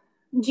you,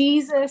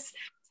 Jesus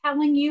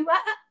telling you,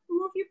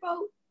 move your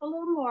boat a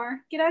little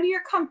more, get out of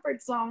your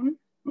comfort zone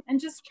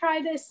and just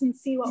try this and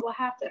see what will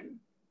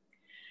happen.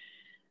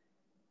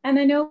 And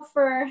I know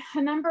for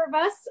a number of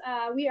us,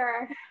 we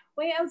are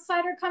way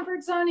outside our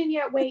comfort zone and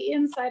yet way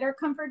inside our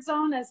comfort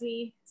zone as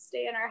we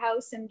stay in our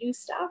house and do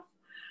stuff.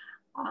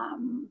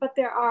 But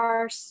there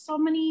are so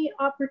many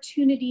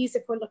opportunities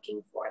if we're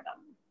looking for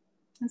them.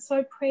 And so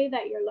I pray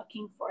that you're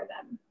looking for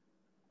them.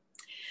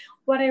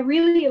 What I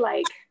really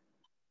like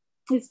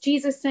is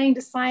Jesus saying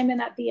to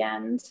Simon at the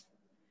end,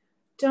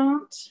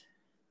 don't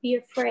be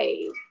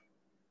afraid.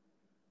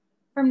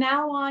 From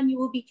now on, you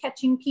will be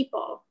catching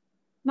people.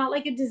 Not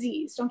like a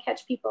disease. Don't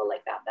catch people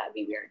like that. That'd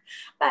be weird.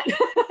 But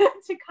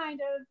to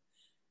kind of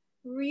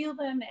reel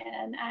them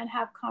in and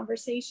have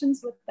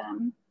conversations with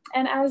them.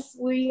 And as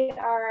we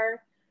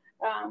are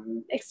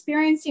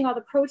experiencing all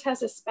the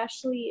protests,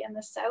 especially in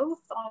the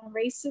South on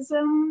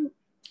racism,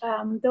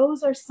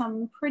 those are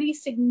some pretty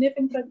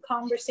significant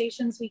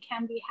conversations we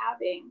can be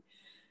having.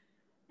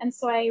 And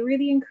so I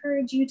really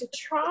encourage you to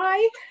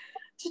try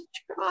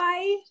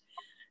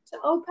to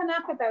open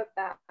up about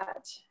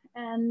that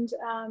and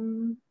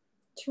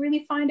to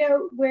really find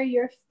out where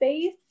your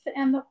faith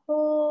and the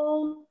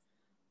whole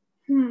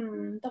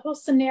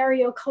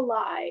scenario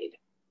collide,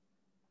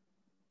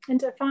 and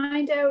to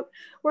find out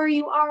where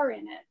you are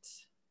in it.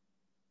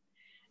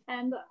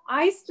 And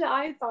I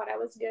thought I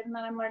was good, and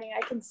then I'm learning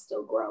I can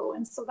still grow.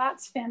 And so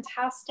that's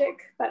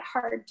fantastic, but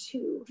hard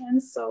too.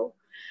 And so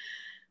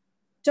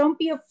don't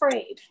be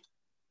afraid.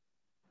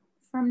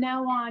 From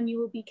now on, you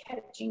will be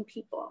catching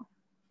people.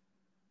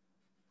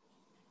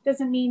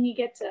 Doesn't mean you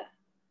get to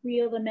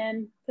reel them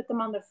in, put them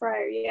on the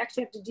fryer. You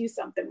actually have to do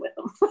something with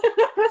them.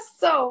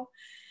 So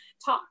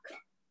talk.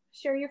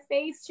 Share your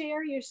faith,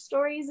 share your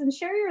stories, and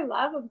share your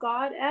love of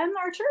God and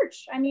our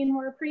church. I mean,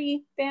 we're a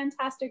pretty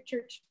fantastic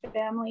church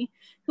family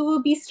who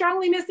will be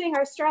strongly missing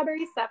our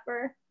strawberry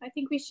supper. I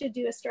think we should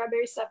do a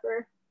strawberry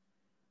supper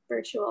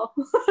virtual.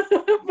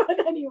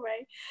 But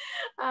anyway,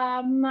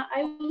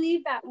 I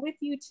leave that with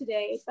you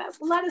today, but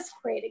let us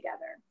pray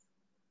together.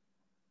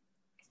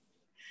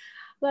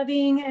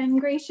 Loving and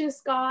gracious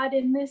God,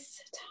 in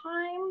this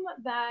time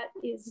that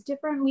is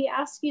different, we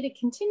ask you to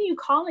continue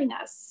calling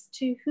us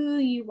to who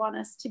you want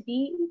us to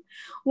be,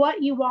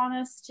 what you want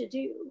us to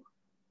do.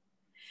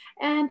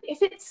 And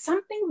if it's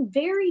something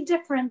very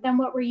different than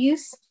what we're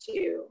used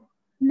to,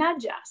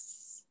 nudge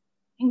us,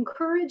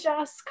 encourage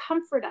us,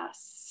 comfort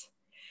us,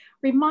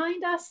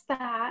 remind us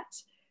that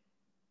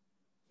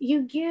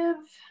you give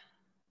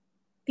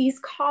these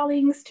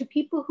callings to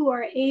people who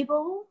are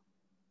able,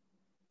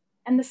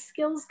 and the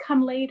skills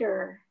come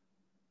later.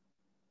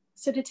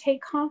 So to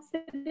take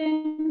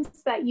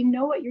confidence that you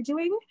know what you're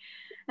doing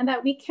and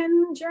that we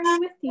can journey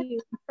with you in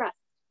trust.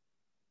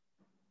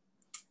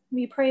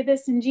 We pray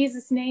this in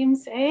Jesus' name,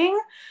 saying,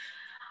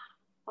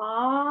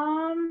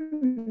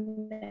 Amen.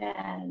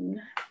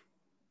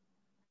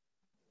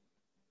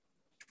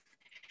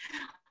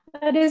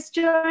 Let us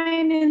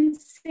join in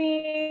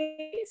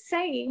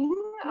saying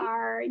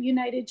our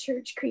United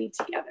Church Creed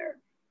together.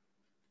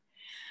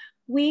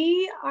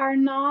 We are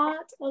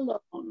not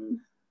alone.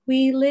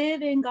 We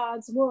live in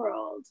God's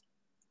world.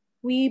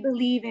 We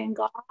believe in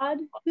God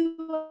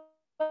who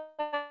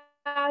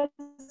has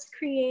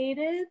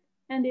created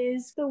and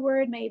is the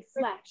Word made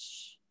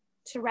flesh,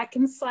 to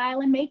reconcile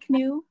and make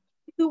new,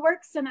 who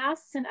works in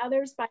us and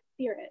others by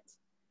Spirit.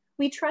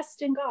 We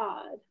trust in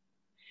God.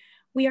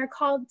 We are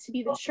called to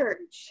be the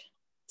church,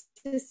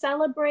 to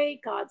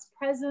celebrate God's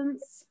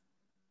presence,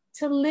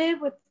 to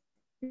live with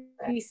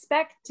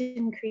respect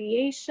in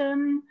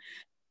creation,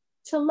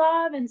 to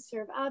love and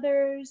serve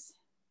others,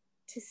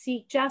 to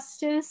seek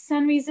justice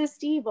and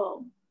resist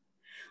evil,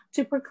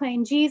 to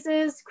proclaim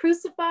Jesus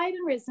crucified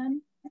and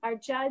risen, our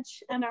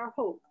judge and our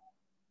hope.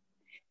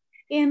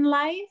 In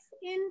life,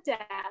 in death,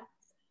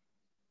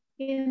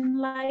 in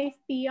life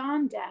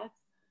beyond death,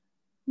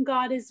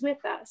 God is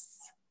with us.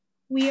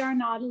 We are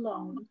not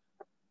alone.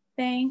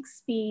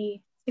 Thanks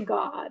be to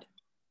God.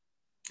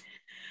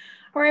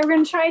 All right, we're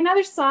going to try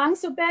another song.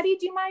 So Betty,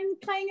 do you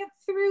mind playing it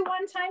through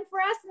one time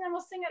for us, and then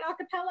we'll sing it a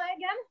cappella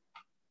again?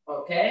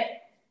 Okay.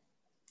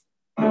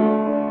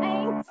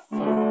 Thanks.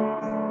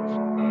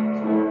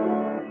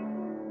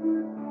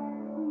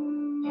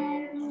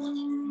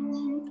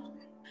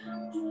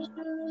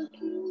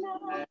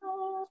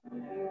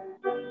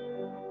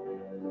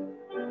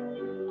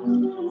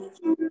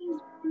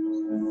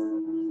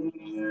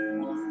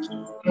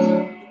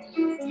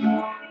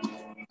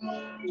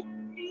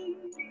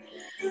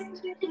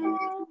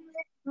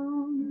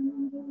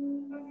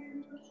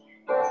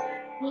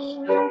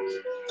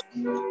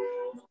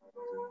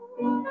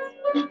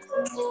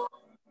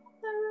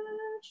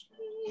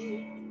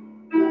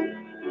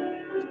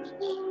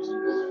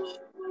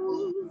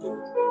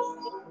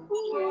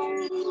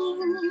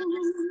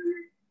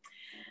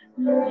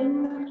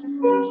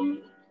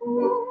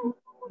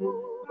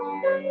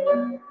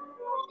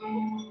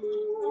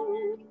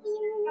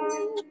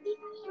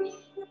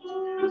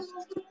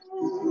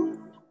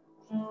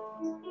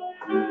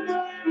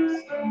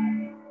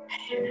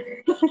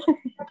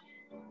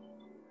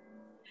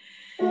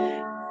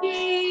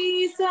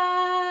 Jesus,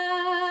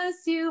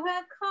 you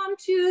have come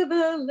to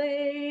the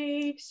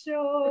lake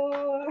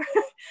shore,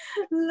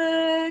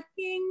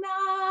 looking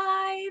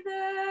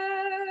neither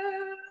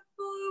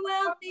for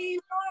wealthy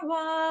nor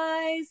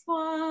wise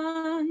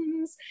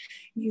ones.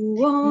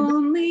 You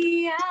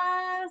only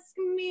ask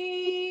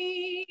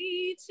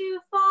me to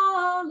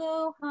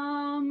follow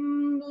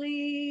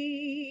humbly.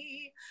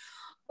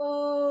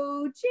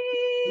 Oh, Jesus,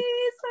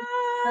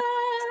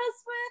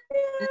 with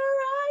your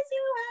eyes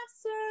you have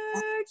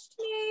searched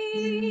me,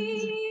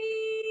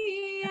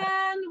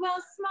 and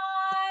while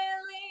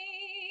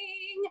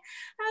smiling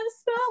have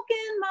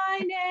spoken my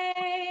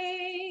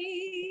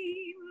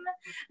name.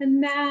 And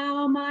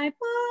now my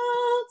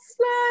boat's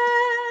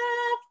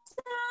left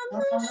on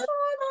the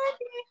shoreline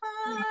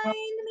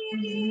behind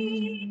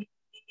me.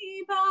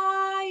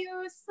 By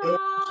your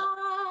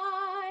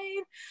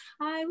side,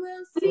 I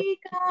will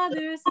seek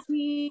other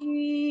seas.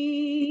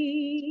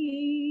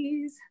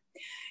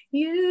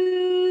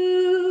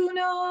 You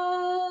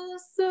know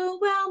so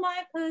well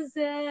my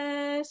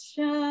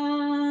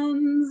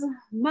possessions.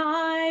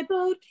 My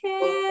boat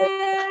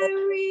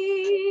carries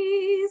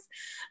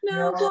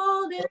no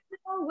gold and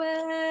no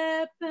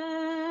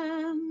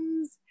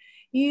weapons.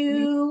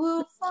 You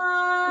will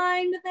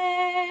find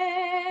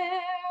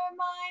there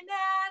my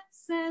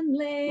nets and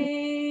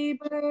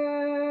labor.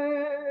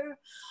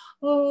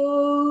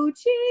 Oh,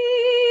 Jesus,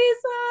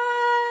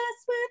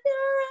 with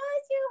your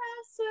eyes you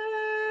have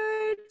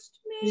searched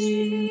me,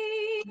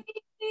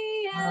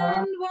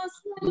 and while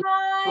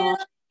smiling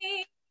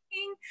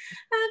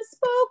have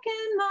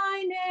spoken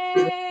my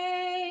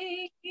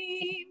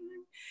name.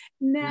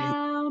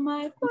 Now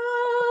my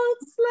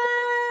boat's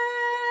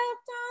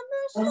left on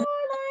the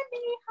shoreline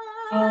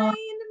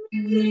behind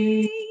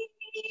me.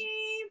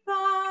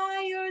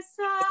 By your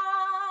side,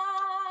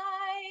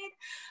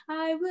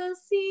 I will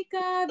seek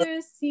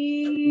other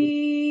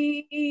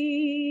seas.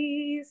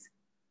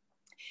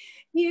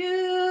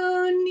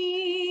 You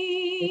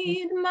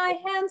need my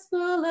hands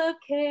full of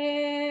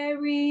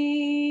caring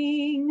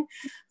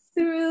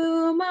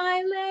through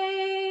my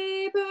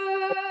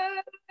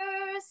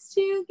labors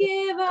to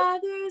give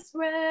others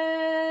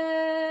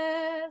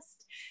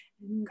rest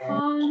and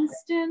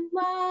constant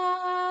love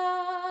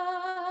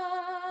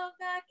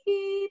that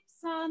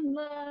keeps on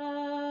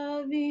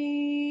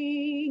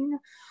loving.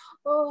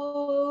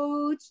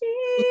 Oh,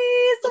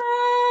 Jesus,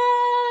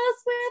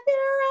 with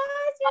your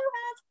eyes you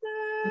have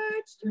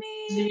searched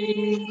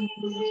me,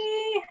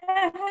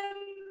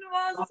 and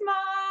while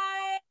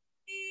smiling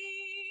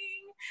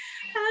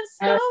have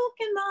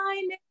spoken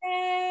my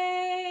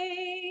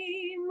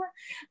name.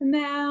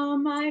 Now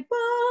my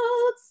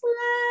boat's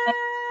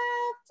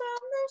left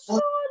on the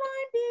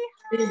shoreline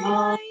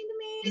behind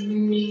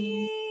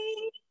me.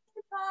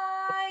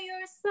 By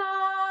your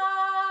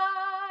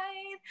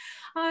side,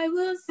 I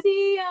will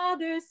see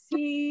other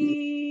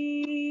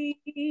seas.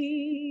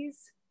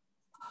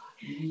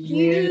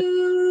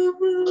 You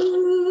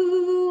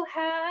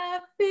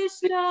have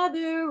fished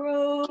other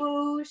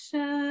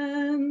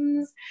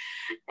oceans,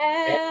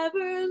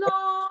 ever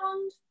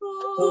longed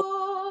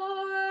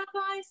for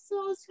by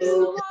souls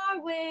who are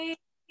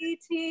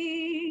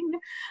waiting.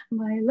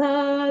 My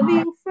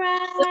loving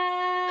friend,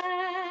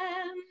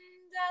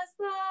 as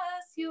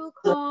thus you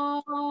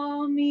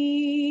call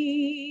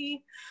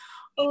me.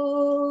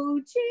 Oh,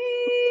 Jesus,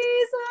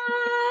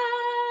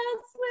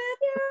 with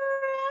your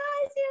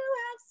eyes you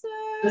have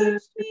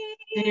searched me,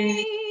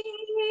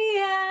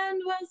 and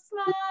while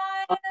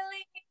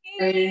smiling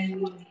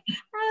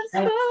have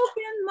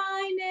spoken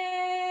my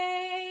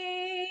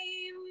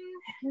name.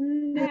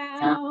 And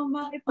now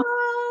my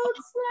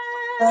boat's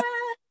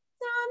left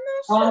on the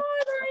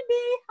shoreline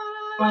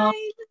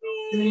behind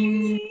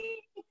me.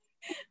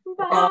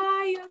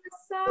 By your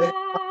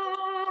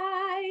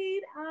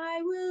side,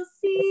 I will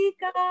seek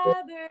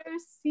other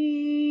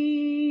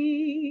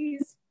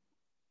seas.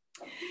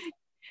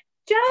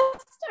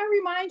 Just a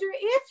reminder,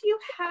 if you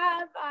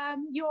have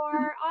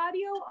your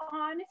audio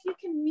on, if you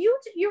can mute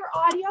your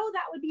audio,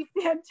 that would be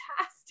fantastic.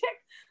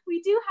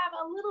 We do have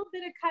a little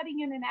bit of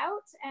cutting in and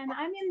out, and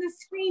I'm in the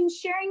screen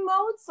sharing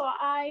mode, so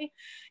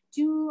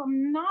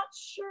I'm not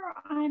sure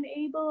I'm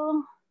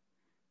able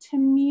to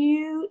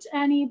mute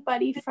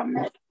anybody from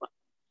this one.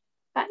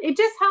 But it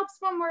just helps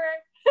when we're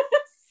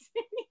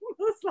singing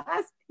those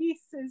last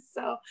pieces.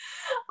 So,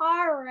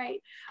 all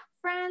right,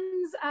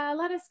 friends,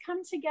 let us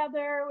come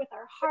together with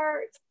our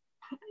hearts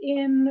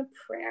in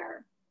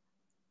prayer.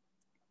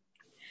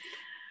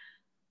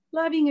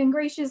 Loving and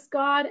gracious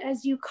God,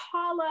 as you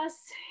call us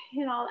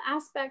in all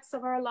aspects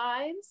of our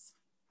lives,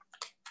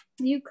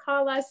 you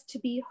call us to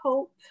be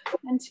hope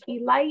and to be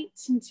light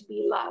and to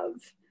be love.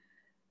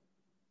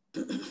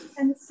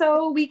 And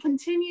so we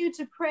continue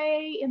to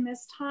pray in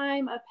this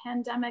time of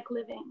pandemic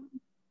living.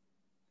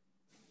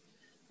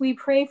 We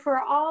pray for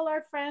all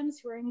our friends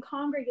who are in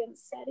congregant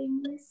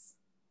settings,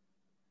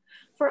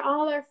 for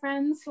all our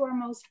friends who are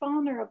most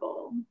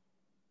vulnerable.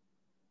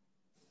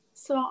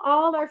 So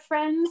all our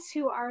friends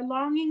who are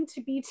longing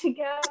to be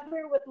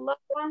together with loved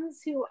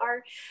ones who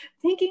are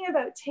thinking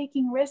about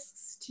taking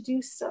risks to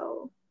do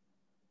so.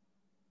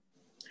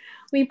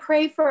 We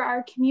pray for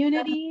our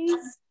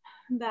communities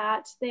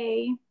that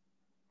they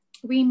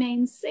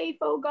remain safe,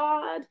 oh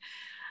God,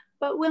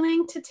 but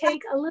willing to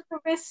take a little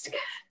risk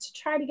to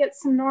try to get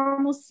some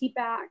normalcy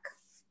back.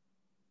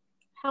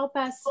 Help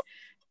us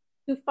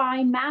to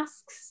find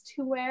masks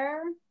to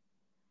wear,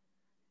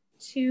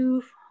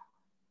 to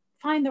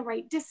find the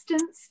right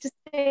distance to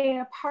stay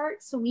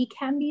apart so we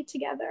can be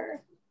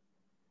together,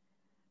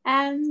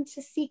 and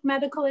to seek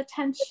medical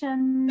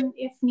attention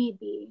if need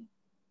be.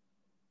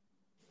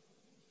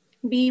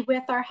 Be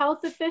with our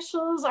health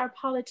officials, our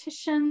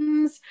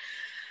politicians,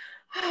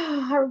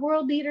 our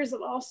world leaders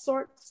of all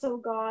sorts, oh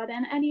God,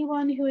 and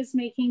anyone who is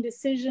making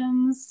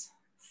decisions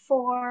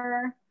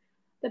for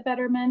the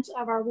betterment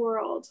of our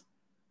world.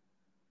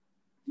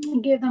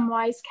 Give them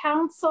wise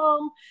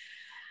counsel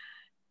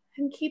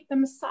and keep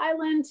them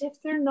silent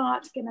if they're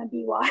not going to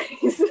be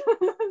wise.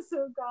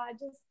 So God,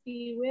 just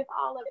be with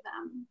all of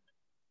them.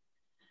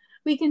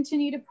 We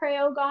continue to pray,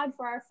 oh God,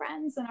 for our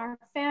friends and our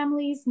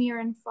families near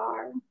and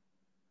far.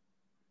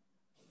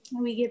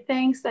 And we give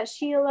thanks that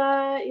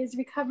Sheila is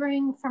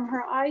recovering from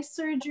her eye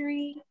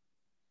surgery,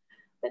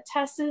 that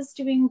Tessa's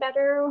doing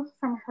better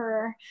from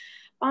her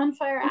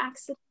bonfire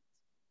accident.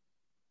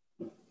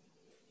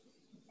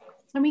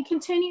 And we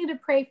continue to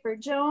pray for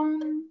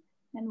Joan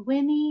and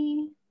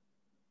Winnie,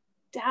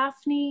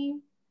 Daphne,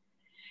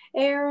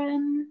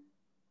 Aaron,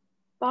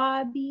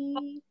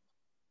 Bobby,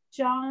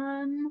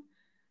 John,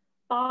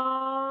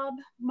 Bob,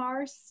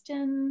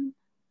 Marston,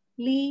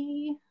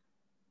 Lee,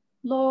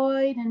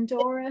 Lloyd and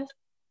Doris,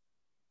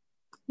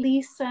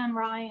 Lisa and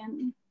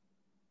Ryan.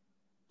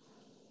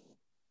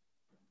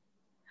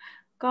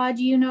 God,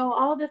 you know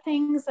all the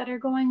things that are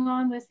going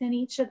on within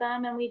each of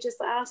them, and we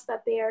just ask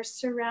that they are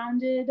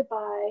surrounded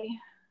by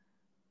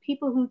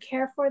people who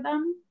care for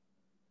them,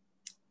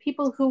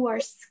 people who are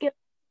skilled,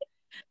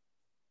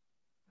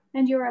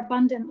 and your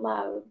abundant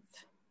love.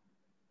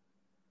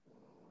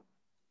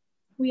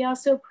 We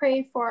also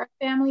pray for our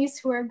families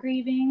who are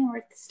grieving.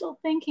 We're still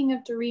thinking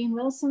of Doreen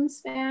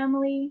Wilson's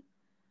family,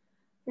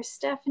 for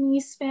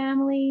Stephanie's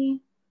family,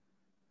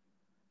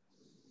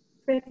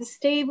 for the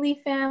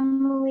Stavely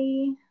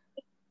family,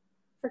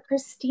 for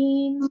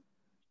Christine,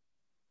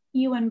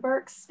 Ewan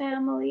Burke's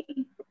family,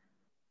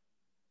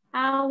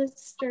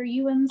 Alistair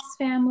Ewan's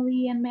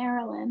family, and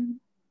Marilyn.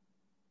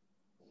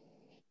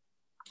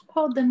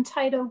 Hold them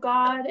tight, O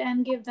God,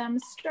 and give them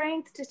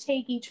strength to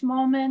take each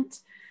moment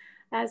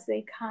as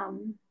they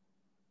come.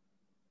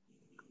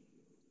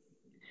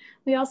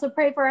 We also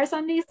pray for our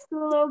Sunday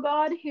school, O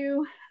God,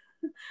 who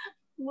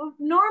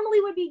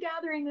normally would be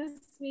gathering this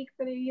week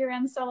for their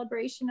year-end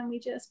celebration, and we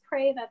just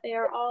pray that they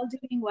are all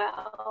doing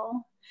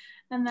well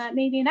and that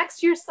maybe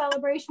next year's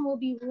celebration will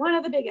be one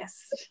of the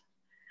biggest.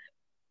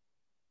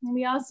 And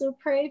we also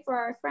pray for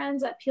our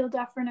friends at Peel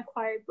Dufferin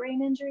Acquired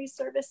Brain Injury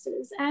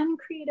Services and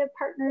Creative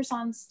Partners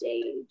on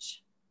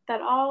Stage,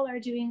 that all are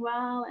doing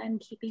well and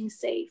keeping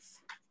safe.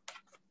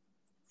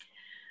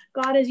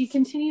 God, as you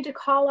continue to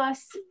call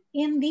us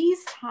in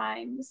these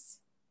times,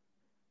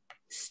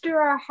 stir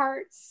our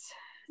hearts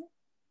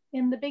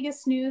in the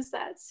biggest news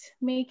that's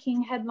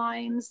making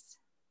headlines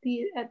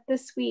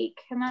this week,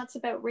 and that's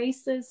about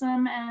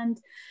racism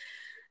and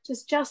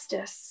just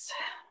justice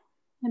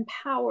and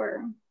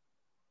power.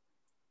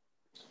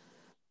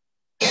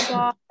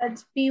 God,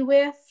 be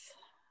with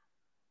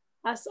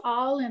us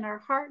all in our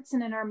hearts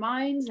and in our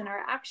minds, in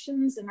our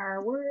actions, and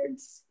our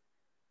words,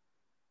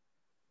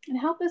 and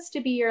help us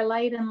to be your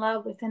light and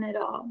love within it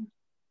all.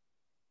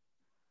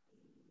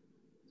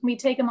 We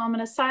take a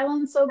moment of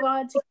silence, oh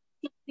God, to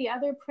keep the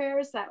other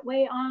prayers that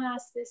weigh on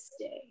us this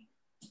day.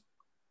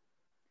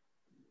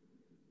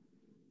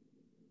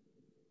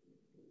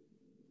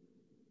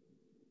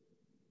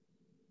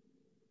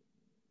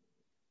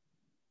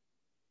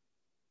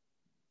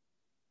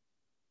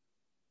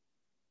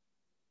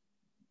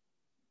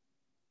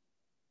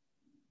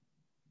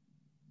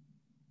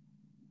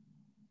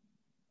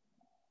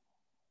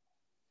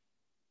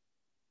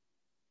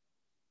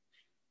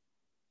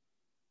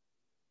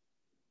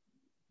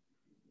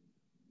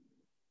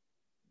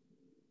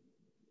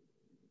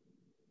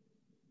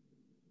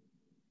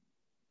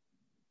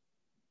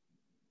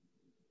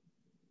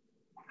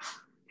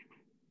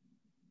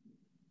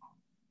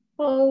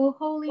 O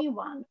Holy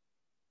One.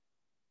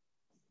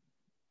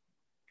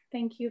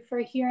 Thank you for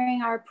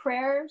hearing our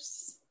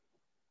prayers,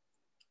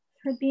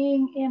 for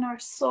being in our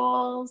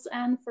souls,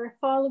 and for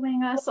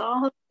following us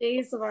all the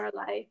days of our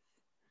life.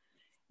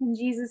 In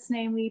Jesus'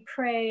 name we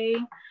pray.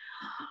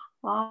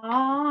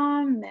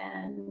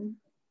 Amen.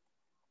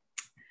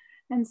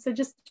 And so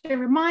just a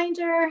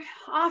reminder,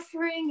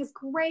 offering is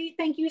great.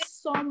 Thank you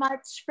so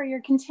much for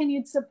your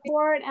continued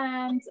support,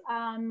 and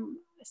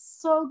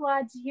so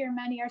glad to hear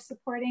many are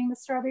supporting the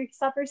Strawberry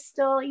Supper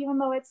still, even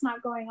though it's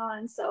not going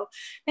on. So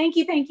thank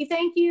you, thank you,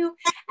 thank you.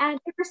 And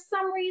if for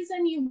some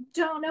reason you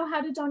don't know how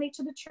to donate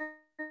to the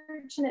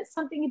church and it's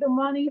something you've been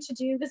wanting to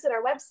do, visit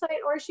our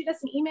website or shoot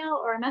us an email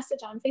or a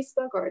message on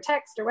Facebook or a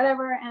text or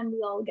whatever, and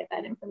we'll get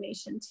that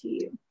information to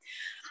you.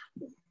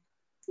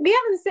 We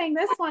haven't sang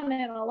this one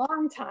in a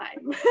long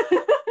time.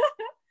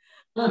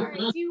 All right,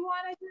 do you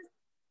want to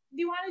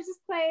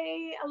just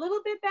play a little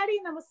bit, Betty,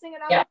 and then we'll sing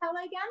it a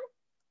cappella again?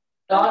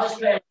 No, I'll just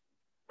play.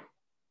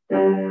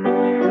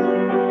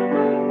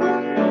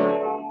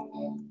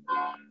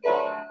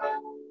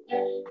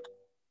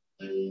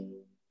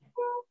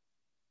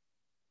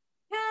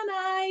 Can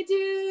I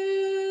do?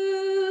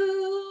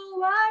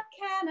 What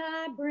can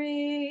I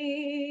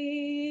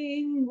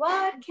bring?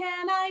 What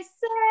can I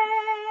say?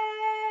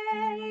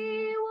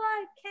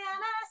 What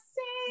can I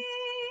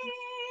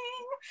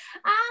sing?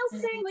 I'll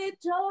sing with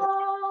joy.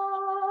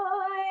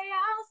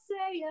 I'll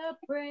say a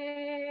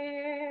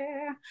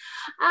prayer.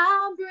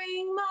 I'll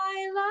bring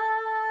my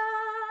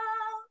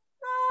love.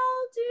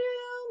 I'll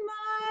do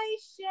my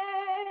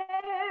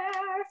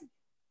share.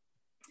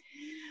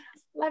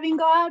 Loving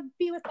God,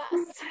 be with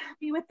us.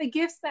 Be with the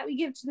gifts that we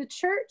give to the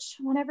church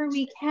whenever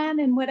we can,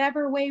 in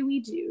whatever way we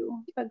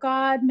do. But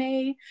God,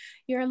 may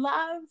your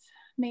love,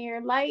 may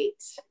your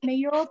light, may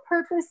your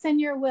purpose and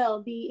your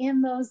will be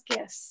in those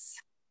gifts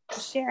to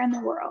share in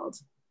the world.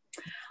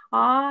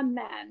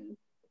 Amen.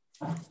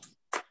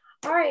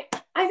 All right.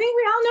 I think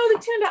we all know the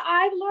tune to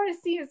I, the Lord, to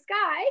See the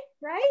Sky,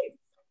 right?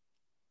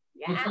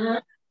 Yeah. Mm-hmm.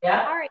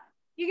 Yeah. All right.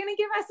 You're going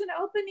to give us an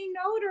opening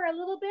note or a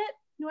little bit?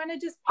 You want to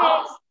just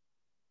play?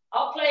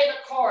 I'll play the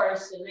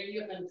chorus and then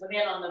you can come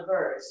in on the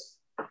verse.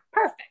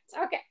 Perfect.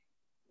 Okay.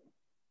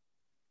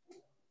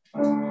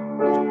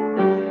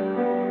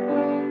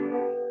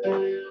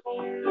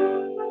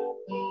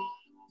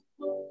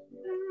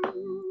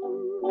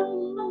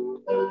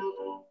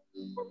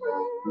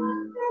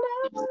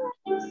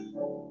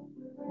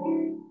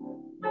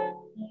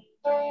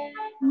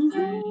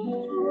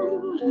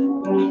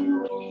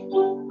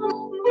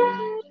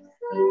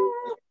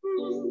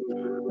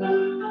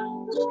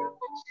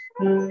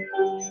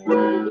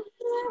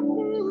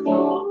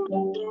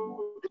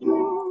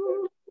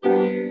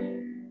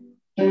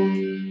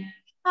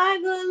 I,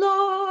 the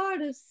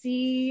Lord of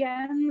sea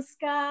and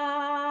sky,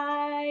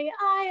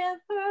 I have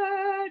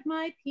heard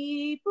my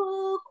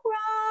people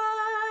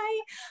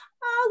cry.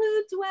 All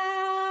who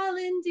dwell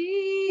in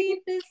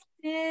deepest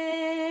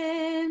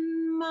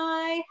sin,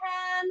 my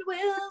hand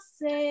will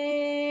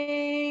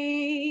save.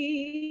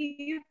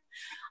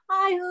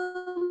 I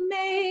who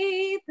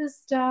made the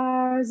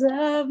stars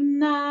of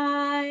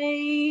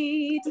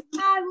night,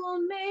 I will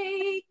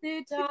make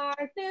their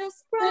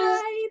darkness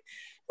bright.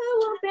 Who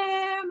will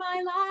bear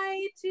my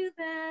light to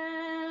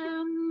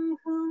them?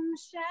 Whom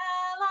shall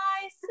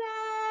I send?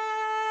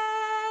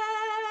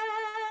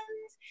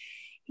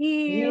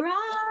 Here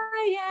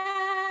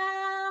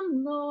I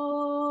am,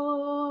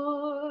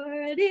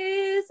 Lord.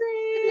 Is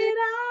it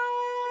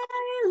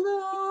I,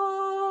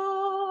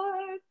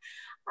 Lord?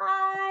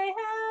 I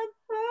have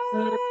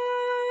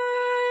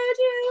heard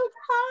you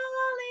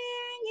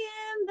calling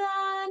in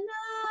the night.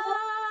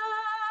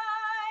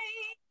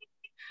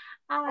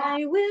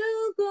 I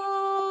will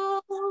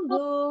go,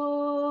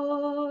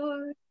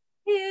 Lord,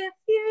 if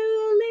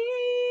you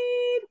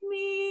lead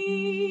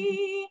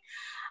me.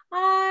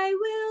 I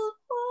will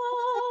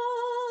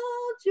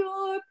hold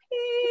your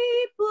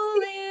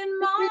people in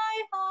my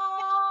heart.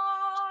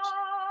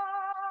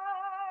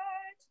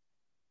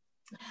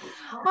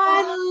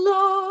 I, the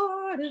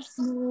Lord of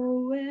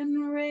snow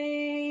and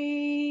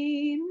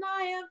rain,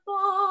 I have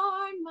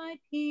borne my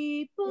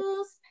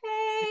people's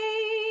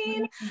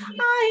pain.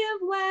 I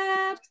have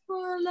wept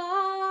for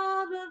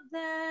love of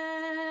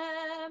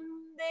them.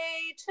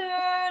 They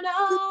turn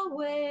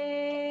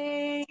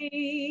away.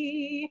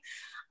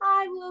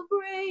 I will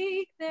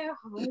break their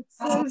hearts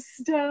of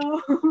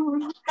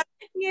stone.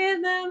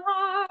 Give them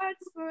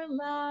hearts for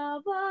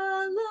love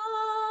alone.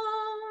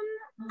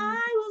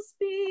 I will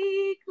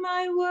speak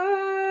my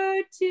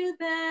word to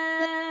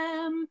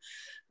them.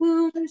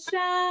 Whom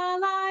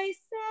shall I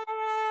send?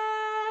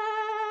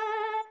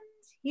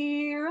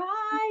 Here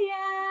I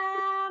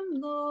am,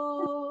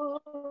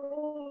 Lord.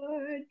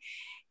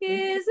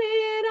 Is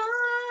it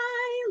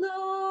I,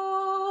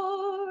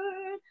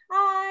 Lord?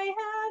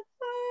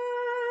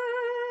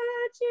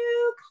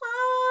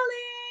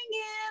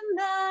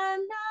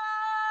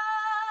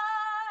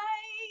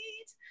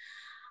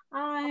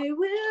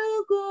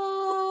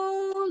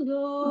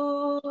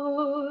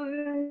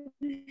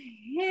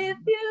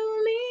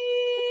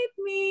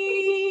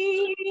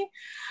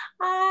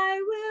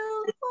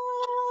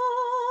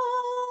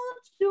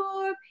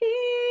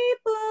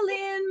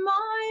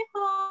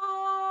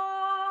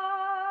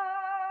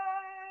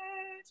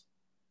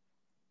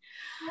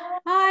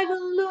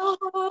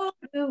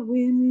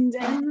 wind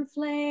and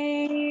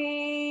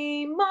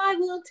flame. I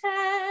will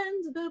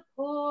tend the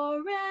poor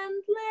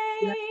and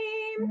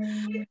lame.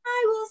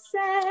 I will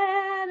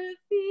set a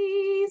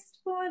feast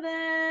for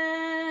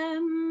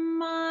them.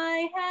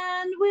 My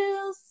hand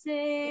will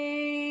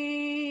save.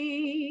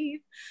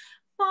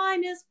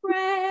 Finest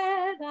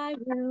bread I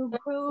will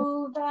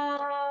provide,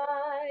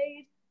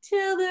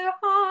 till their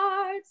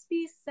hearts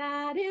be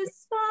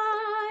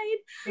satisfied.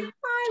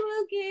 I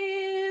will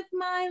give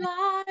my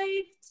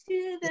life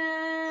to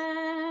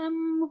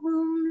them.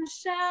 Whom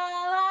shall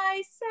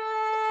I send?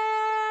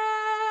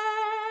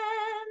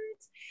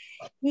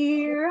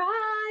 Here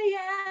I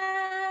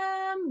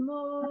am,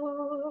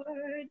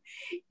 Lord.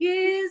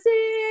 Is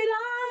it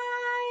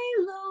I,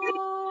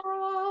 Lord?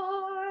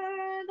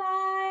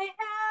 I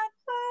have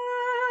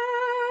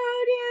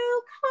heard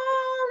you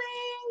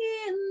calling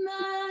in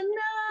the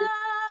night.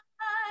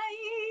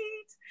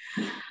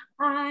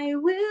 I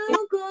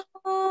will go,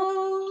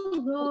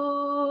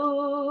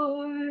 Lord.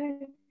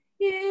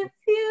 If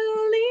you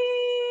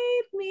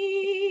lead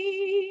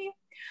me,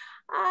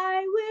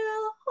 I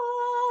will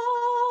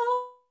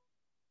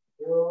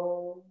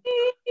hold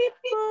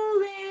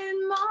people in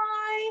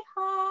my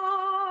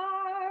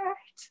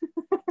heart.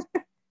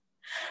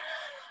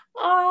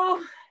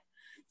 Oh,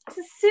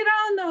 to sit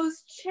on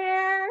those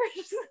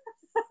chairs,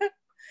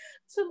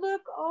 to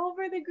look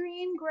over the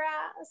green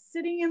grass,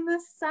 sitting in the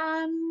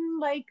sun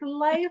like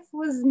life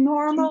was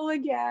normal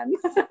again.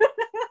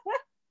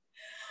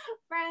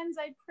 Friends,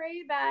 I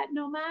pray that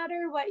no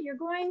matter what you're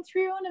going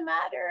through, no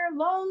matter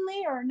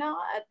lonely or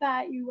not,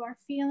 that you are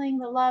feeling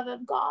the love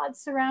of God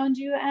surround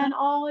you and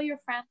all your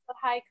friends at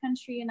High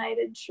Country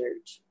United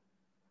Church.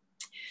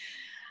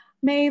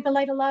 May the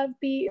light of love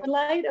be, the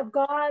light of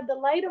God, the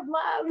light of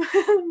love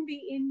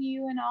be in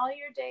you in all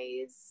your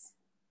days.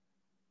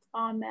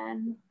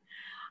 Amen.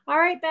 All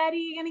right, Betty,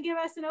 you going to give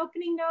us an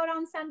opening note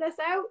on Send Us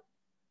Out?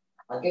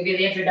 I'll give you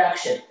the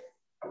introduction.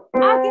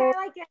 Okay, I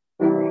like it.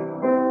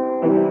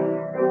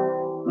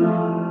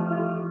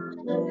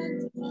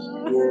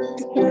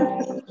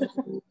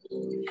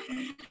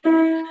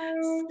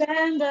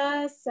 Send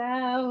us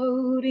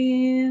out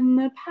in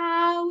the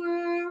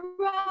power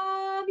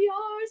of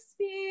your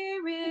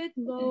Spirit,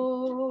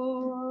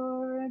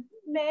 Lord.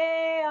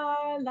 May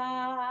our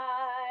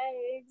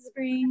lives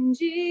bring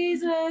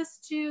Jesus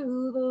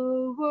to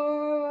the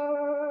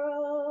world.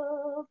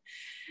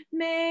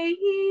 May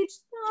each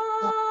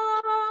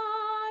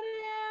thought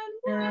and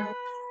word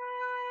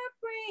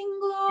bring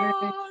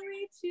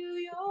glory to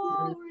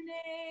your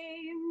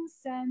name.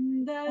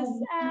 Send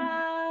us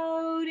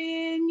out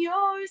in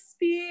your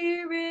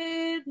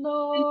Spirit,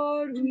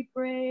 Lord, we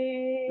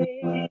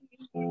pray.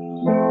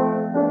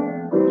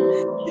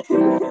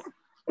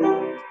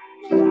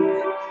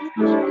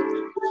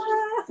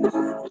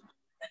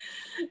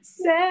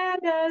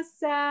 Send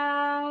us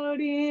out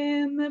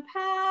in the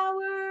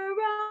power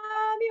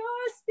of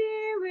your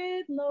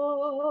Spirit,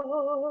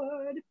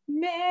 Lord.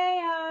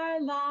 May our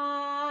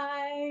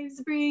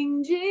lives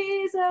bring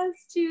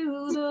Jesus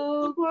to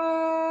the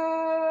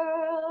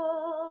world.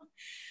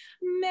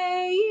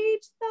 May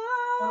each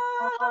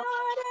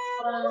thought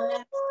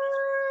and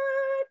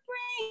word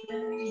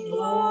bring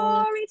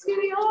glory to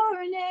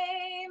your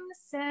name.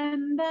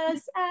 Send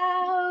us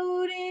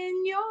out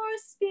in your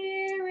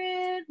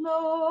Spirit,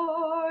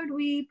 Lord,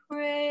 we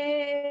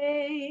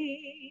pray.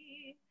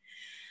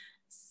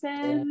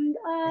 Send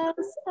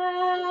us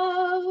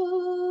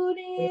out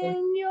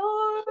in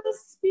your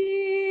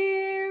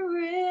Spirit,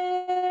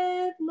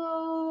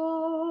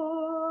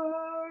 Lord,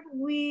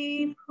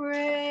 we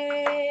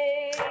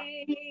pray.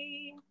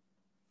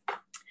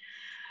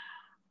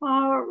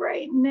 All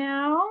right,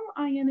 now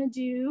I'm going to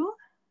do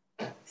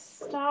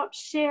stop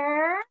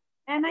share,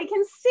 and I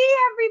can see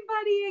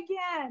everybody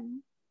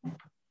again.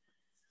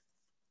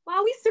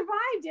 Well, we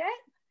survived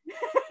it.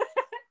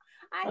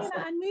 I'm going to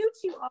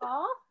unmute you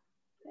all.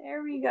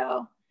 There we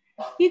go.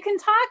 You can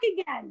talk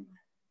again.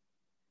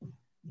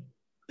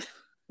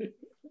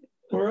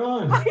 We're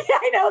on. Yeah,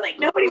 I know, like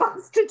nobody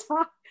wants to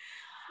talk.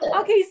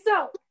 Okay,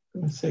 so.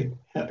 Let's say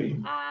happy.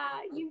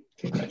 You.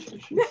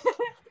 Congratulations.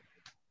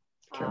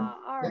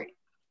 All right.